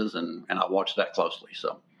Hudson, Texas, and I watch that closely.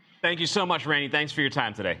 So thank you so much, Randy. Thanks for your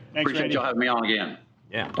time today. Appreciate y'all having me on again.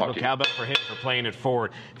 Yeah, a little cowbell for him for playing it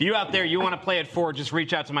forward. If you out there, you want to play it forward, just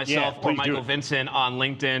reach out to myself or Michael Vincent on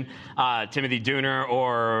LinkedIn, Timothy Dooner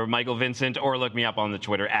or Michael Vincent, or look me up on the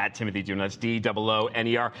Twitter at Timothy Dooner. That's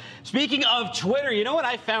DOONER. Speaking of Twitter, you know what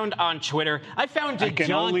I found on Twitter? I found I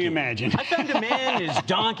can only imagine. I found a man, his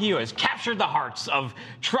donkey, who has captured the hearts of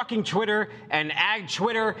trucking Twitter and ag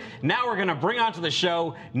Twitter. Now we're going to bring onto the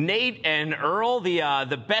show Nate and Earl,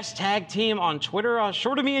 the best tag team on Twitter,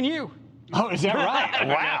 short of me and you. Oh, is that right?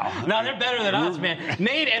 Wow. No, they're better than us, man.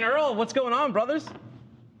 Nate and Earl, what's going on, brothers?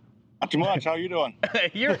 Not too much. How are you doing?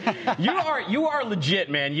 You are legit,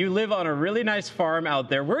 man. You live on a really nice farm out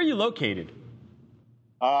there. Where are you located?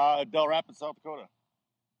 Del Rapids, South Dakota.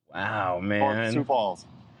 Wow, man. Sioux Falls.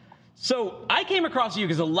 So I came across you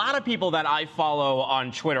because a lot of people that I follow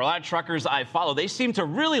on Twitter, a lot of truckers I follow, they seem to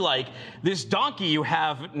really like this donkey you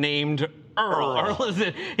have named Earl. Earl is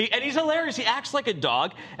it? And he's hilarious. He acts like a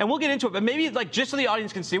dog, and we'll get into it. But maybe, just so the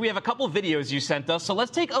audience can see, we have a couple of videos you sent us. So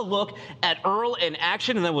let's take a look at Earl in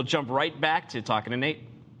action, and then we'll jump right back to talking to Nate.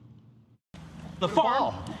 The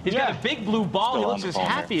farm. He's got a big blue ball. He looks as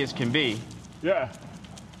happy as can be. Yeah.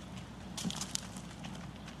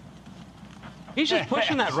 He's just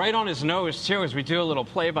pushing that right on his nose, too, as we do a little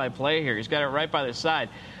play-by-play here. He's got it right by the side.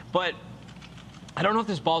 But I don't know if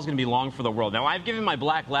this ball's going to be long for the world. Now, I've given my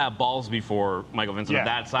black lab balls before, Michael Vincent, of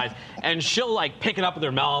that size, and she'll, pick it up with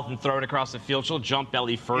her mouth and throw it across the field. She'll jump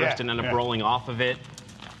belly first and end up rolling off of it.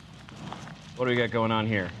 What do we got going on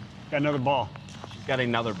here? Got another ball. She's got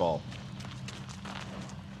another ball.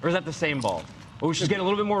 Or is that the same ball? Oh, she's getting a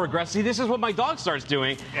little bit more aggressive. See, this is what my dog starts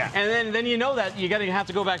doing. Yeah. And then you know that you're going to have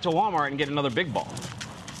to go back to Walmart and get another big ball.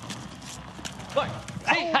 Look.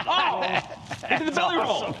 Hey, into the belly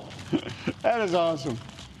roll. That is awesome.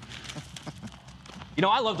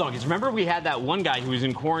 I love donkeys. Remember we had that one guy who was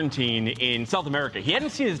in quarantine in South America. He hadn't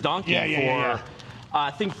seen his donkey for, I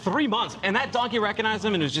think, 3 months. And that donkey recognized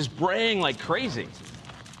him and was just braying like crazy.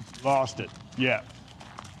 Lost it. Yeah.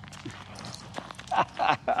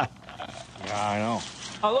 Yeah, I know.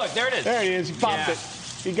 Oh, look, there it is. There he is. He popped it.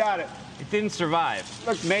 He got it. It didn't survive.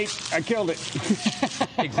 Look, Nate, I killed it.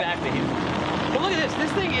 Exactly. But look at this.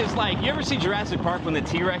 This thing is like, you ever see Jurassic Park when the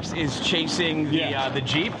T-Rex is chasing the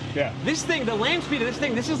Jeep? Yeah. This thing, the land speed of this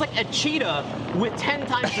thing, this is like a cheetah with 10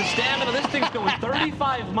 times the stamina. This thing's going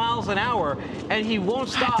 35 miles an hour, and he won't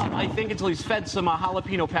stop, I think, until he's fed some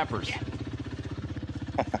jalapeno peppers.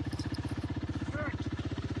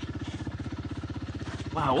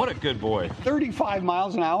 Wow, what a good boy. 35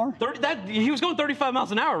 miles an hour? He was going 35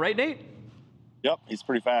 miles an hour, right, Nate? Yep, he's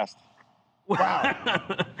pretty fast. Wow.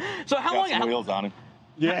 So how long? Got some wheels on him.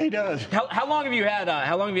 Yeah, he does. How long have you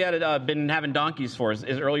had? Been having donkeys for? Is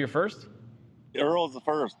Earl your first? Earl's the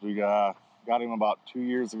first. We got him about 2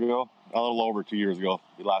 years ago, a little over 2 years ago,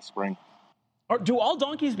 last spring. Do all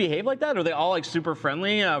donkeys behave like that? Are they all super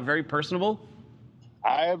friendly, very personable?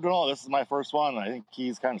 I don't know. This is my first one. I think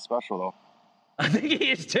he's kind of special, though. I think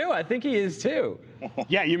he is too.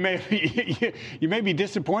 Yeah, you may be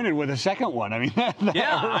disappointed with a second one. I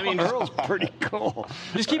mean, Earl's pretty cool.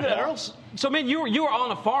 Just keep it at Earl's. So, man, you were on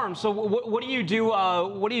a farm. So, what do you do?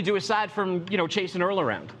 What do you do aside from chasing Earl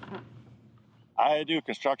around? I do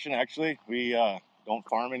construction. Actually, we don't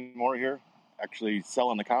farm anymore here. Actually,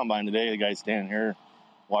 selling the combine today. The guy's standing here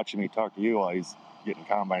watching me talk to you while he's getting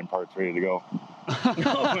combine parts ready to go.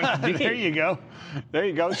 There you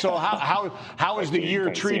go. So how has the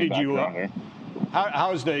year treated you?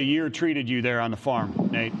 How has the year treated you there on the farm,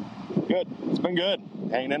 Nate? Good. It's been good.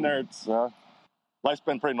 Hanging in there. It's life's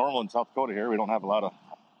been pretty normal in South Dakota here. We don't have a lot of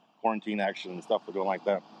quarantine action and stuff going like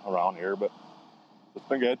that around here, but it's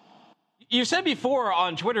been good. You said before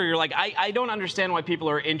on Twitter, you're like, I don't understand why people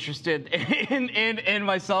are interested in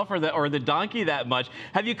myself or the donkey that much.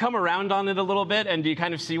 Have you come around on it a little bit, and do you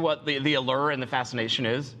kind of see what the allure and the fascination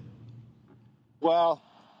is? Well,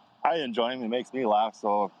 I enjoy him. He makes me laugh,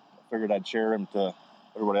 so I figured I'd share him to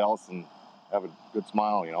everybody else and have a good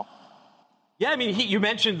smile, you know. Yeah, I mean, you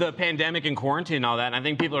mentioned the pandemic and quarantine and all that, and I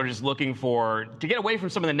think people are just looking to get away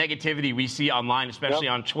from some of the negativity we see online, especially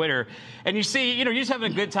on Twitter. And you see, you're just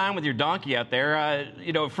having a good time with your donkey out there.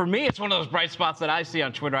 For me, it's one of those bright spots that I see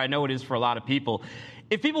on Twitter. I know it is for a lot of people.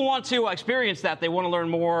 If people want to experience that, they want to learn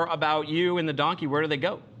more about you and the donkey, where do they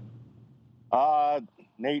go?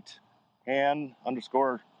 Nate Han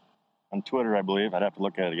 _ on Twitter, I believe. I'd have to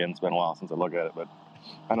look at it again. It's been a while since I looked at it, but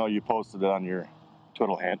I know you posted it on your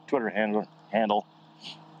Twitter handle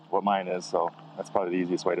what mine is, so that's probably the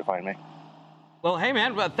easiest way to find me. Well, hey,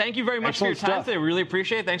 man, thank you very much for your time stuff. today. Really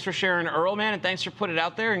appreciate it. Thanks for sharing Earl, man, and thanks for putting it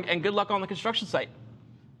out there, and good luck on the construction site.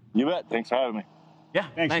 You bet. Thanks for having me. Yeah,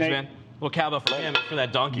 thanks Nate. man. A little cowbell for him and for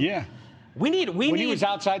that donkey. Yeah. When he was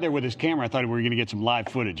outside there with his camera, I thought we were going to get some live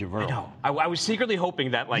footage of Earl. I know. I was secretly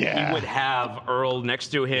hoping that he would have Earl next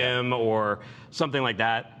to him or something like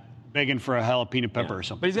that. Begging for a jalapeno pepper or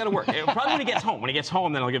something. But he's got to work. Probably when he gets home. When he gets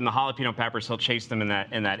home, then I'll give him the jalapeno peppers. He'll chase them in that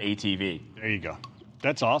ATV. There you go.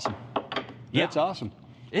 That's awesome. Yeah. That's awesome.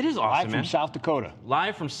 It is awesome, Live man. from South Dakota.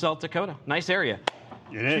 Live from South Dakota. Nice area.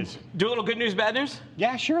 It is. Do a little good news, bad news?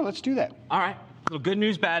 Yeah, sure. Let's do that. All right. A little good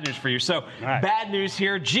news, bad news for you. So, bad news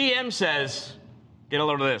here. GM says, get a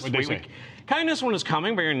load of this. What'd they say? Kind of this one is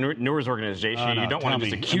coming, but you're a news organization. No, you don't want to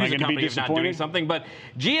just accuse a company of not doing something. But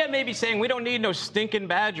GM may be saying, we don't need no stinking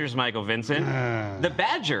Badgers, Michael Vincent. The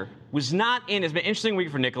Badger was not in, it's been an interesting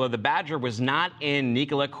week for Nikola. The Badger was not in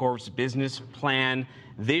Nikola Corp's business plan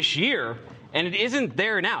this year, and it isn't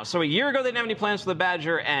there now. So a year ago, they didn't have any plans for the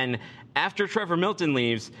Badger, and after Trevor Milton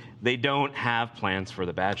leaves, they don't have plans for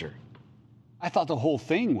the Badger. I thought the whole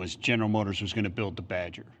thing was General Motors was going to build the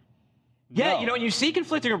Badger. Yeah, No. you see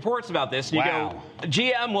conflicting reports about this. And you go,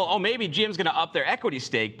 GM, maybe GM's going to up their equity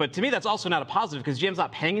stake. But to me, that's also not a positive because GM's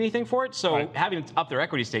not paying anything for it. So having to up their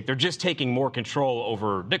equity stake, they're just taking more control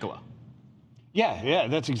over Nikola. Yeah,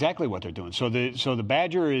 that's exactly what they're doing. So the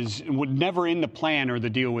Badger is never in the plan or the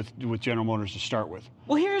deal with General Motors to start with.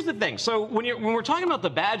 Well, here's the thing. So when we're talking about the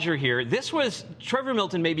Badger here, this was Trevor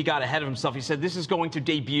Milton maybe got ahead of himself. He said this is going to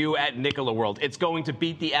debut at Nikola World. It's going to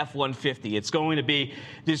beat the F-150. It's going to be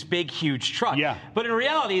this big, huge truck. Yeah. But in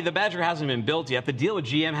reality, the Badger hasn't been built yet. The deal with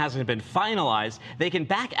GM hasn't been finalized. They can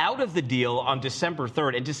back out of the deal on December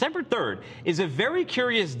 3rd. And December 3rd is a very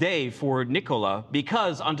curious day for Nikola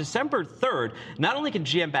because on December 3rd, not only can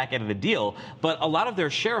GM back out of the deal, but a lot of their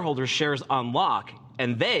shareholders' shares unlock,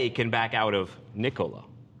 and they can back out of Nikola.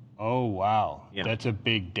 Oh, wow. That's a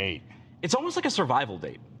big date. It's almost like a survival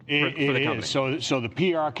date for the company. So the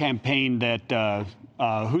PR campaign that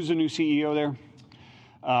who's the new CEO there?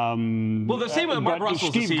 Well, the same with Mark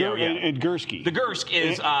Russell's the CEO. And Gursky. The Gursk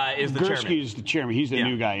is the chairman. Gursky is the chairman. He's the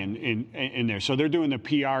new guy in there. So they're doing the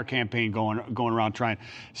PR campaign going around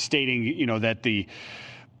stating, that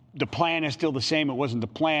the plan is still the same. It wasn't the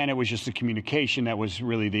plan. It was just the communication that was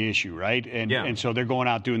really the issue, right? And so they're going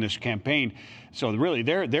out doing this campaign. So really,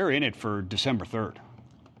 they're in it for December 3rd.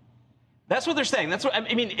 That's what they're saying. That's what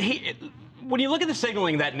I mean. When you look at the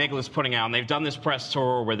signaling that Nikola's putting out, and they've done this press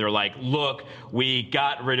tour where they're like, look, we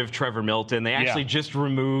got rid of Trevor Milton. They actually just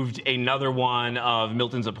removed another one of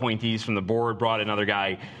Milton's appointees from the board, brought another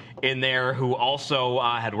guy in there who also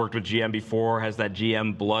had worked with GM before, has that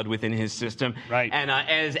GM blood within his system. Right. And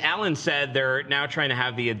as Alan said, they're now trying to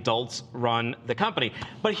have the adults run the company.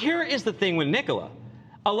 But here is the thing with Nikola.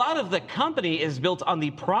 A lot of the company is built on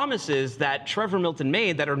the promises that Trevor Milton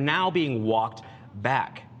made that are now being walked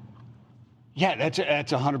back. Yeah, that's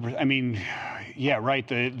 100%. I mean, yeah, right.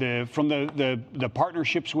 From the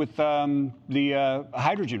partnerships with the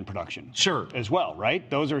hydrogen production, as well, right?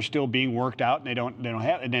 Those are still being worked out, and they don't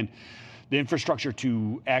have. And then the infrastructure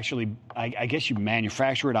to actually, I guess you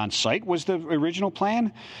manufacture it on site was the original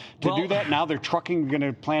plan to do that. Now they're going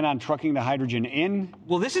to plan on trucking the hydrogen in.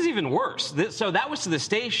 Well, this is even worse. So that was to the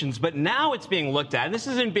stations, but now it's being looked at. And this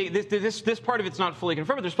isn't this part of it's not fully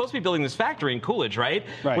confirmed. They're supposed to be building this factory in Coolidge, right?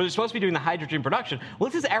 Where they're supposed to be doing the hydrogen production. Well,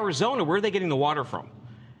 this is Arizona. Where are they getting the water from?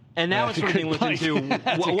 And now it's sort of being looked into,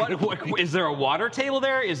 what, is there a water table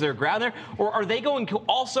there? Is there ground there? Or are they going to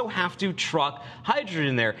also have to truck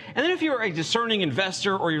hydrogen there? And then if you're a discerning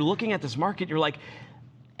investor or you're looking at this market, you're like,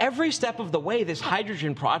 every step of the way, this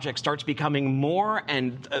hydrogen project starts becoming more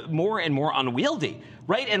and more unwieldy,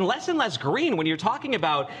 right? And less green. When you're talking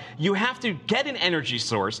about, you have to get an energy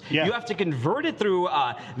source, you have to convert it through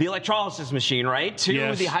the electrolysis machine, right,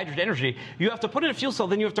 to the hydrogen energy. You have to put in a fuel cell,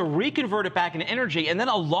 then you have to reconvert it back into energy, and then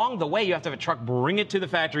along the way, you have to have a truck bring it to the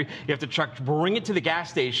factory, you have to truck bring it to the gas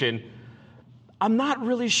station. I'm not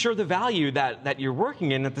really sure the value that you're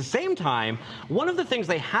working in. At the same time, one of the things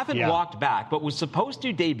they haven't walked back, but was supposed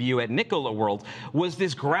to debut at Nikola World, was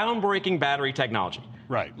this groundbreaking battery technology.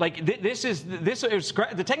 Right. Like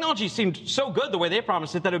the technology seemed so good the way they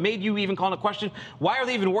promised it that it made you even call into question, why are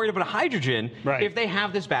they even worried about hydrogen if they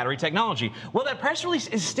have this battery technology? Well, that press release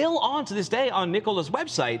is still on to this day on Nikola's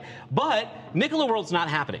website, but Nikola World's not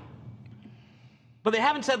happening. But they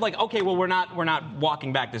haven't said, like, okay, well, we're not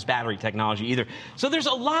walking back this battery technology either. So there's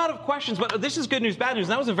a lot of questions, but this is good news, bad news.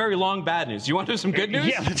 That was a very long bad news. You want to do some good news?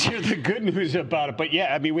 Yeah, let's hear the good news about it. But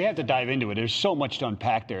yeah, I mean, we have to dive into it. There's so much to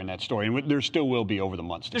unpack there in that story, and there still will be over the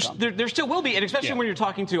months to come. There still will be, and especially when you're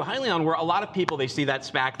talking to Hyliion, where a lot of people, they see that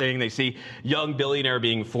SPAC thing, they see young billionaire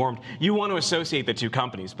being formed. You want to associate the two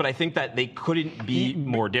companies, but I think that they couldn't be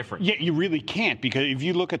more different. Yeah, you really can't, because if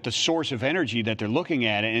you look at the source of energy that they're looking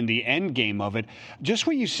at and the end game of it, just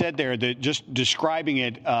what you said there, just describing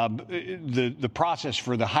it, the process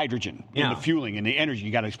for the hydrogen and the fueling and the energy.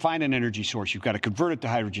 You got to find an energy source. You've got to convert it to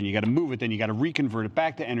hydrogen. You got to move it. Then you got to reconvert it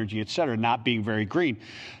back to energy, et cetera, not being very green.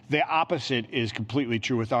 The opposite is completely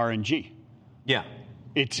true with RNG. Yeah.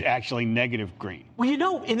 It's actually negative green. Well, you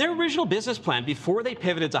know, in their original business plan, before they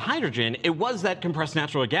pivoted to hydrogen, it was that compressed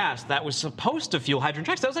natural gas that was supposed to fuel hydrogen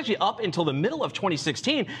trucks. That was actually up until the middle of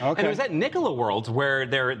 2016. Okay. And it was at Nikola World where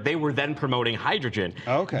they were then promoting hydrogen.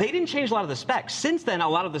 Okay. They didn't change a lot of the specs. Since then, a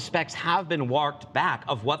lot of the specs have been walked back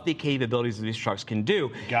of what the capabilities of these trucks can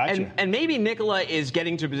do. Gotcha. And maybe Nikola is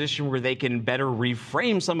getting to a position where they can better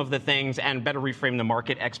reframe some of the things and better reframe the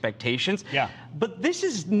market expectations. Yeah. But this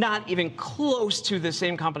is not even close to the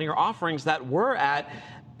same company or offerings that were at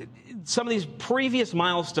some of these previous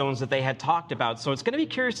milestones that they had talked about. So it's going to be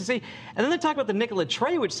curious to see. And then they talk about the Nikola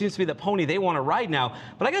Tre, which seems to be the pony they want to ride now.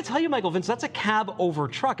 But I got to tell you, Michael Vince, that's a cab-over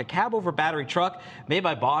truck, a cab-over battery truck made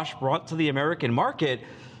by Bosch, brought to the American market.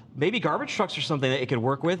 Maybe garbage trucks are something that it could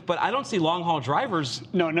work with, but I don't see long-haul drivers.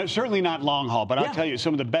 No, certainly not long-haul. But I'll tell you,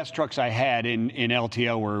 some of the best trucks I had in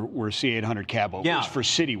LTL were C800 cab-overs for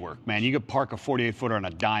city work, man. You could park a 48-footer on a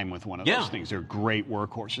dime with one of those things. They're great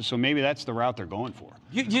workhorses. So maybe that's the route they're going for.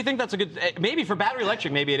 Do you think that's a good, maybe for battery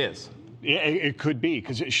electric, maybe it is? Yeah, it could be,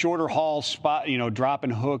 because it's shorter haul spot, drop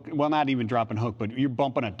and hook. Well, not even drop and hook, but you're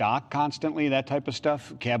bumping a dock constantly, that type of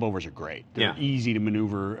stuff. Cab overs are great. They're easy to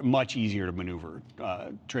maneuver, much easier to maneuver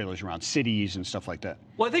trailers around cities and stuff like that.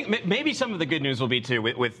 Well, I think maybe some of the good news will be, too,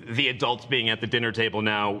 with the adults being at the dinner table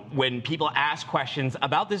now, when people ask questions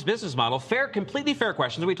about this business model, completely fair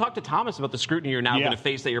questions. We talked to Thomas about the scrutiny you're now going to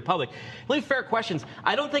face at your public. Really fair questions.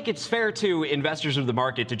 I don't think it's fair to investors of the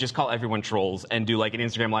market to just call everyone trolls and do like an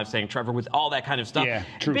Instagram live saying, Trevor, with all that kind of stuff. Yeah,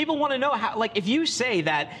 true. People want to know how, like, if you say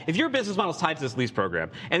that, if your business model is tied to this lease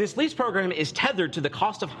program, and this lease program is tethered to the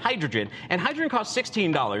cost of hydrogen, and hydrogen costs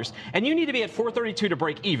 $16, and you need to be at $4.32 to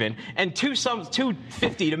break even, and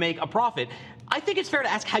 $2.50 to make a profit, I think it's fair to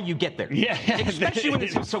ask how you get there. Yeah. Especially when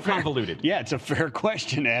it's so convoluted. Yeah, it's a fair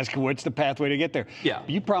question to ask. What's the pathway to get there? Yeah.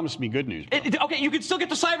 You promised me good news. Okay, you can still get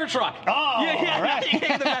the Cybertruck. Oh, all right. You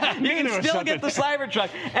can still get the Cybertruck.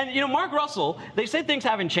 And, Mark Russell, they said things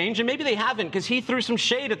haven't changed, and maybe they haven't, because he threw some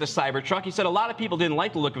shade at the Cybertruck. He said a lot of people didn't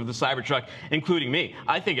like the look of the Cybertruck, including me.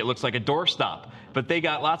 I think it looks like a doorstop, but they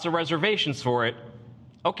got lots of reservations for it.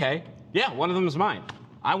 Okay. Yeah, one of them is mine.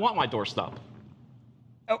 I want my doorstop.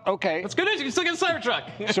 Okay. That's good news. You can still get a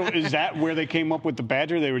Cybertruck. So is that where they came up with the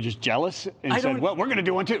Badger? They were just jealous and said, well, we're going to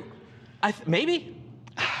do one too. Maybe.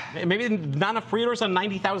 Maybe not enough pre-orders on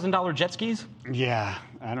 $90,000 jet skis? Yeah,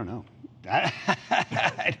 I don't know.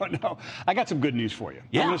 I don't know. I got some good news for you.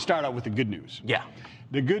 Yeah. I'm going to start out with the good news. Yeah.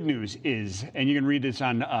 The good news is, and you can read this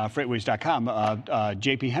on freightways.com,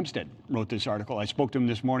 J.P. Hempstead wrote this article. I spoke to him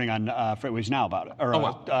this morning on Freightways Now about it. Or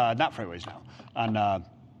not Freightways Now, on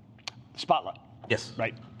Spotlight. Yes.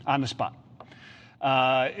 Right, on the spot.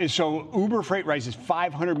 So Uber Freight raises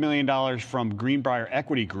 $500 million from Greenbrier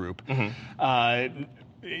Equity Group.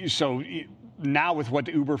 Mm-hmm. So now with what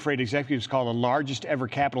the Uber Freight executives call the largest ever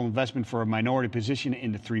capital investment for a minority position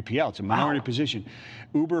in the 3PL. It's a minority position.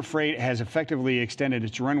 Uber Freight has effectively extended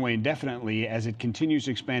its runway indefinitely as it continues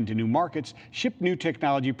to expand to new markets, ship new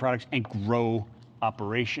technology products, and grow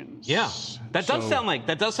operations. Yeah, that does sound like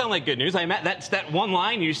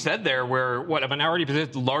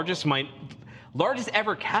largest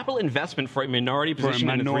ever capital investment for a minority position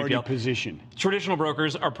For a minority in the 3PL. position. Traditional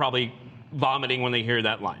brokers are probably vomiting when they hear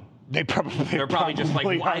that line. They're probably just like,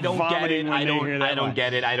 well, I don't get it. I don't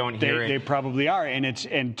get it. I don't hear it. They probably are.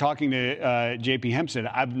 And talking to JP Hempstead,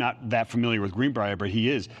 I'm not that familiar with Greenbrier, but he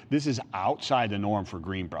is. This is outside the norm for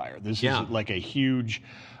Greenbrier. This is like a huge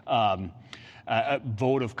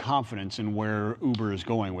vote of confidence in where Uber is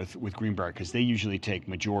going with Greenbrier, because they usually take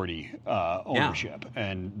majority ownership,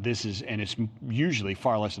 and it's usually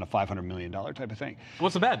far less than a $500 million type of thing.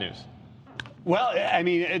 What's the bad news? Well, I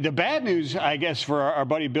mean, the bad news, I guess, for our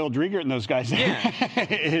buddy Bill Driegert and those guys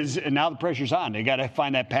is now the pressure's on. They got to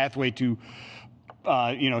find that pathway to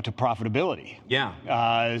profitability.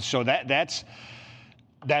 Yeah. So that's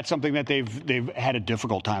something that they've had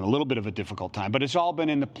a little bit of a difficult time, but it's all been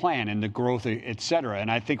in the plan and the growth, et cetera.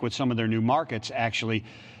 And I think with some of their new markets, actually,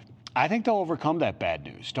 I think they'll overcome that bad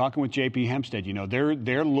news. Talking with JP Hempstead,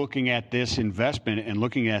 they're looking at this investment and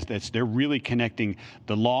looking at this. They're really connecting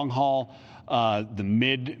the long haul, the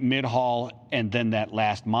mid haul, and then that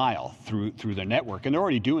last mile through their network. And they're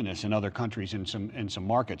already doing this in other countries in some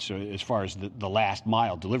markets. So as far as the last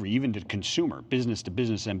mile delivery, even to consumer, business to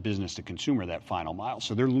business and business to consumer, that final mile.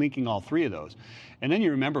 So they're linking all three of those. And then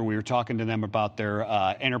you remember we were talking to them about their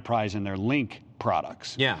enterprise and their link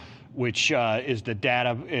products. Yeah. Which is the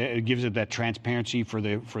data. It gives it that transparency for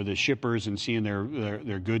the shippers and seeing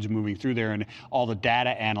their goods moving through there, and all the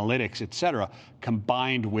data analytics, et cetera,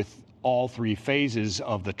 combined with all three phases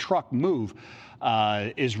of the truck move,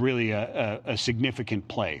 is really a significant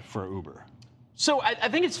play for Uber. So I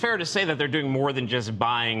think it's fair to say that they're doing more than just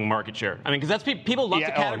buying market share. I mean, because that's people love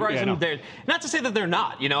to categorize them. No. Not to say that they're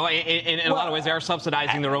not. In a lot of ways, they are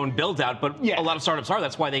subsidizing their own build out, but a lot of startups are.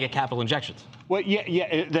 That's why they get capital injections. Well,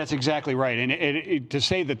 that's exactly right. And to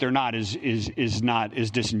say that they're not is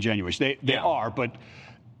disingenuous. They are, but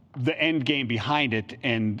the end game behind it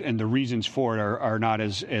and the reasons for it are not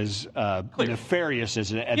as nefarious as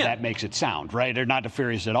that makes it sound, right? They're not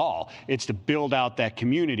nefarious at all. It's to build out that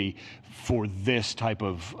community for this type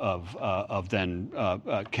of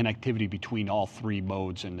connectivity between all three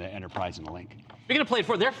modes and the enterprise and the link. We're going to play it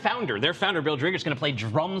for their founder Bill Driegert, is going to play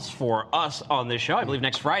drums for us on this show, I believe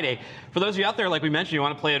next Friday. For those of you out there, like we mentioned, you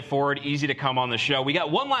want to play it forward, easy to come on the show. We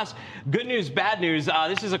got one last good news, bad news.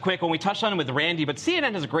 This is a quick one. We touched on it with Randy, but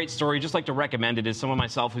CNN has a great story. Just like to recommend it. As someone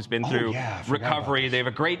myself who's been through recovery, they have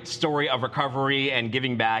a great story of recovery and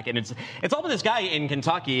giving back. And it's all about this guy in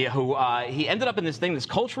Kentucky who he ended up in this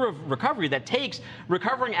culture of recovery that takes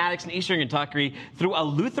recovering addicts in Eastern Kentucky through a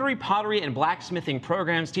lutherie, pottery, and blacksmithing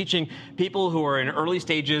programs, teaching people who are in early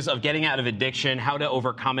stages of getting out of addiction, how to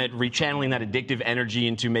overcome it, rechanneling that addictive energy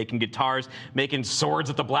into making guitars, making swords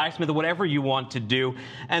at the blacksmith, whatever you want to do.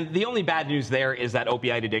 And the only bad news there is that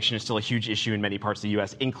opioid addiction is still a huge issue in many parts of the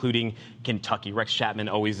U.S., including Kentucky. Rex Chapman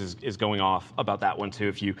always is going off about that one, too,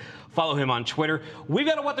 if you follow him on Twitter. We've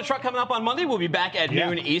got a What the Truck coming up on Monday. We'll be back at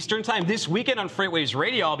noon Eastern time. This weekend on FreightWaves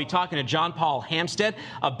Radio, I'll be talking to John Paul Hampstead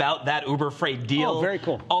about that Uber Freight deal. Oh, very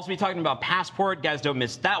cool. Also be talking about Passport. Guys, don't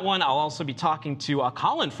miss that one. I'll also be talking to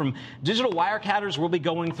Colin from Digital Wirecutters. We'll be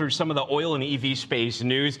going through some of the oil and EV space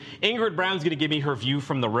news. Ingrid Brown's going to give me her view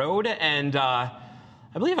from the road, and I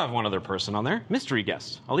believe I have one other person on there. Mystery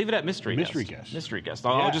guest. I'll leave it at mystery guest. Mystery guest.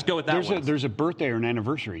 I'll just go with that one. There's a birthday or an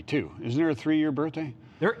anniversary, too. Isn't there a 3-year birthday?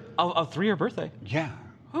 A 3-year birthday? Yeah.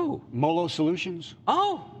 Who? Molo Solutions.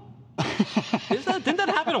 Oh. Didn't that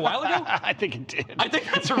happen a while ago? I think it did. I think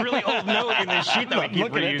that's a really old note in this sheet that we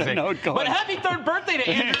keep reusing. But happy third birthday to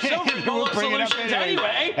Andrew Silver from Molo Solutions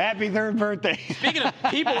anyway. Happy third birthday. Speaking of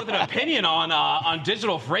people with an opinion on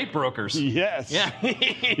digital freight brokers. Yes. Yeah.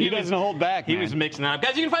 he doesn't hold back, He was mixing that up.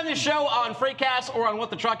 Guys, you can find this show on Freightcast or on What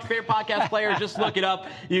the Truck, your favorite podcast player. Just look it up.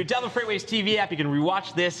 You download FreightWaves TV app. You can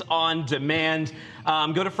rewatch this on demand.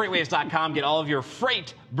 Go to FreightWaves.com. Get all of your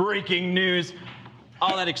freight breaking news.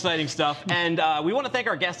 All that exciting stuff. And we want to thank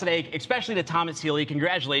our guest today, especially to Thomas Healy.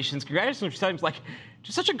 Congratulations. Congratulations for seems like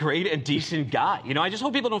just such a great and decent guy. I just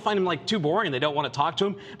hope people don't find him too boring and they don't want to talk to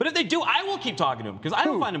him. But if they do, I will keep talking to him because I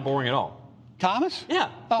don't find him boring at all. Thomas? Yeah.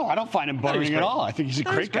 Oh, I don't find him boring at all. I think he's a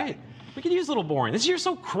great guy. We could use a little boring. This year's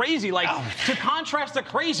so crazy. To contrast the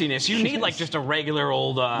craziness, you need just a regular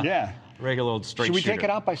old straight Should we shooter. take it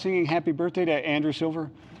out by singing Happy Birthday to Andrew Silver?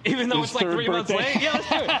 Even though it's 3 months late? Yeah, let's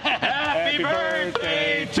do it. Happy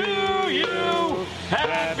birthday to you.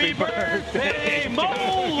 Happy birthday,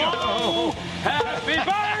 Molo. Happy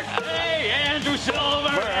birthday, Andrew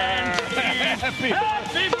Silver and Steve.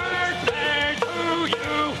 Happy birthday to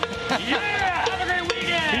you. Yeah, have a great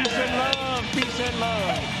weekend. Peace and love. Peace and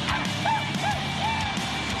love.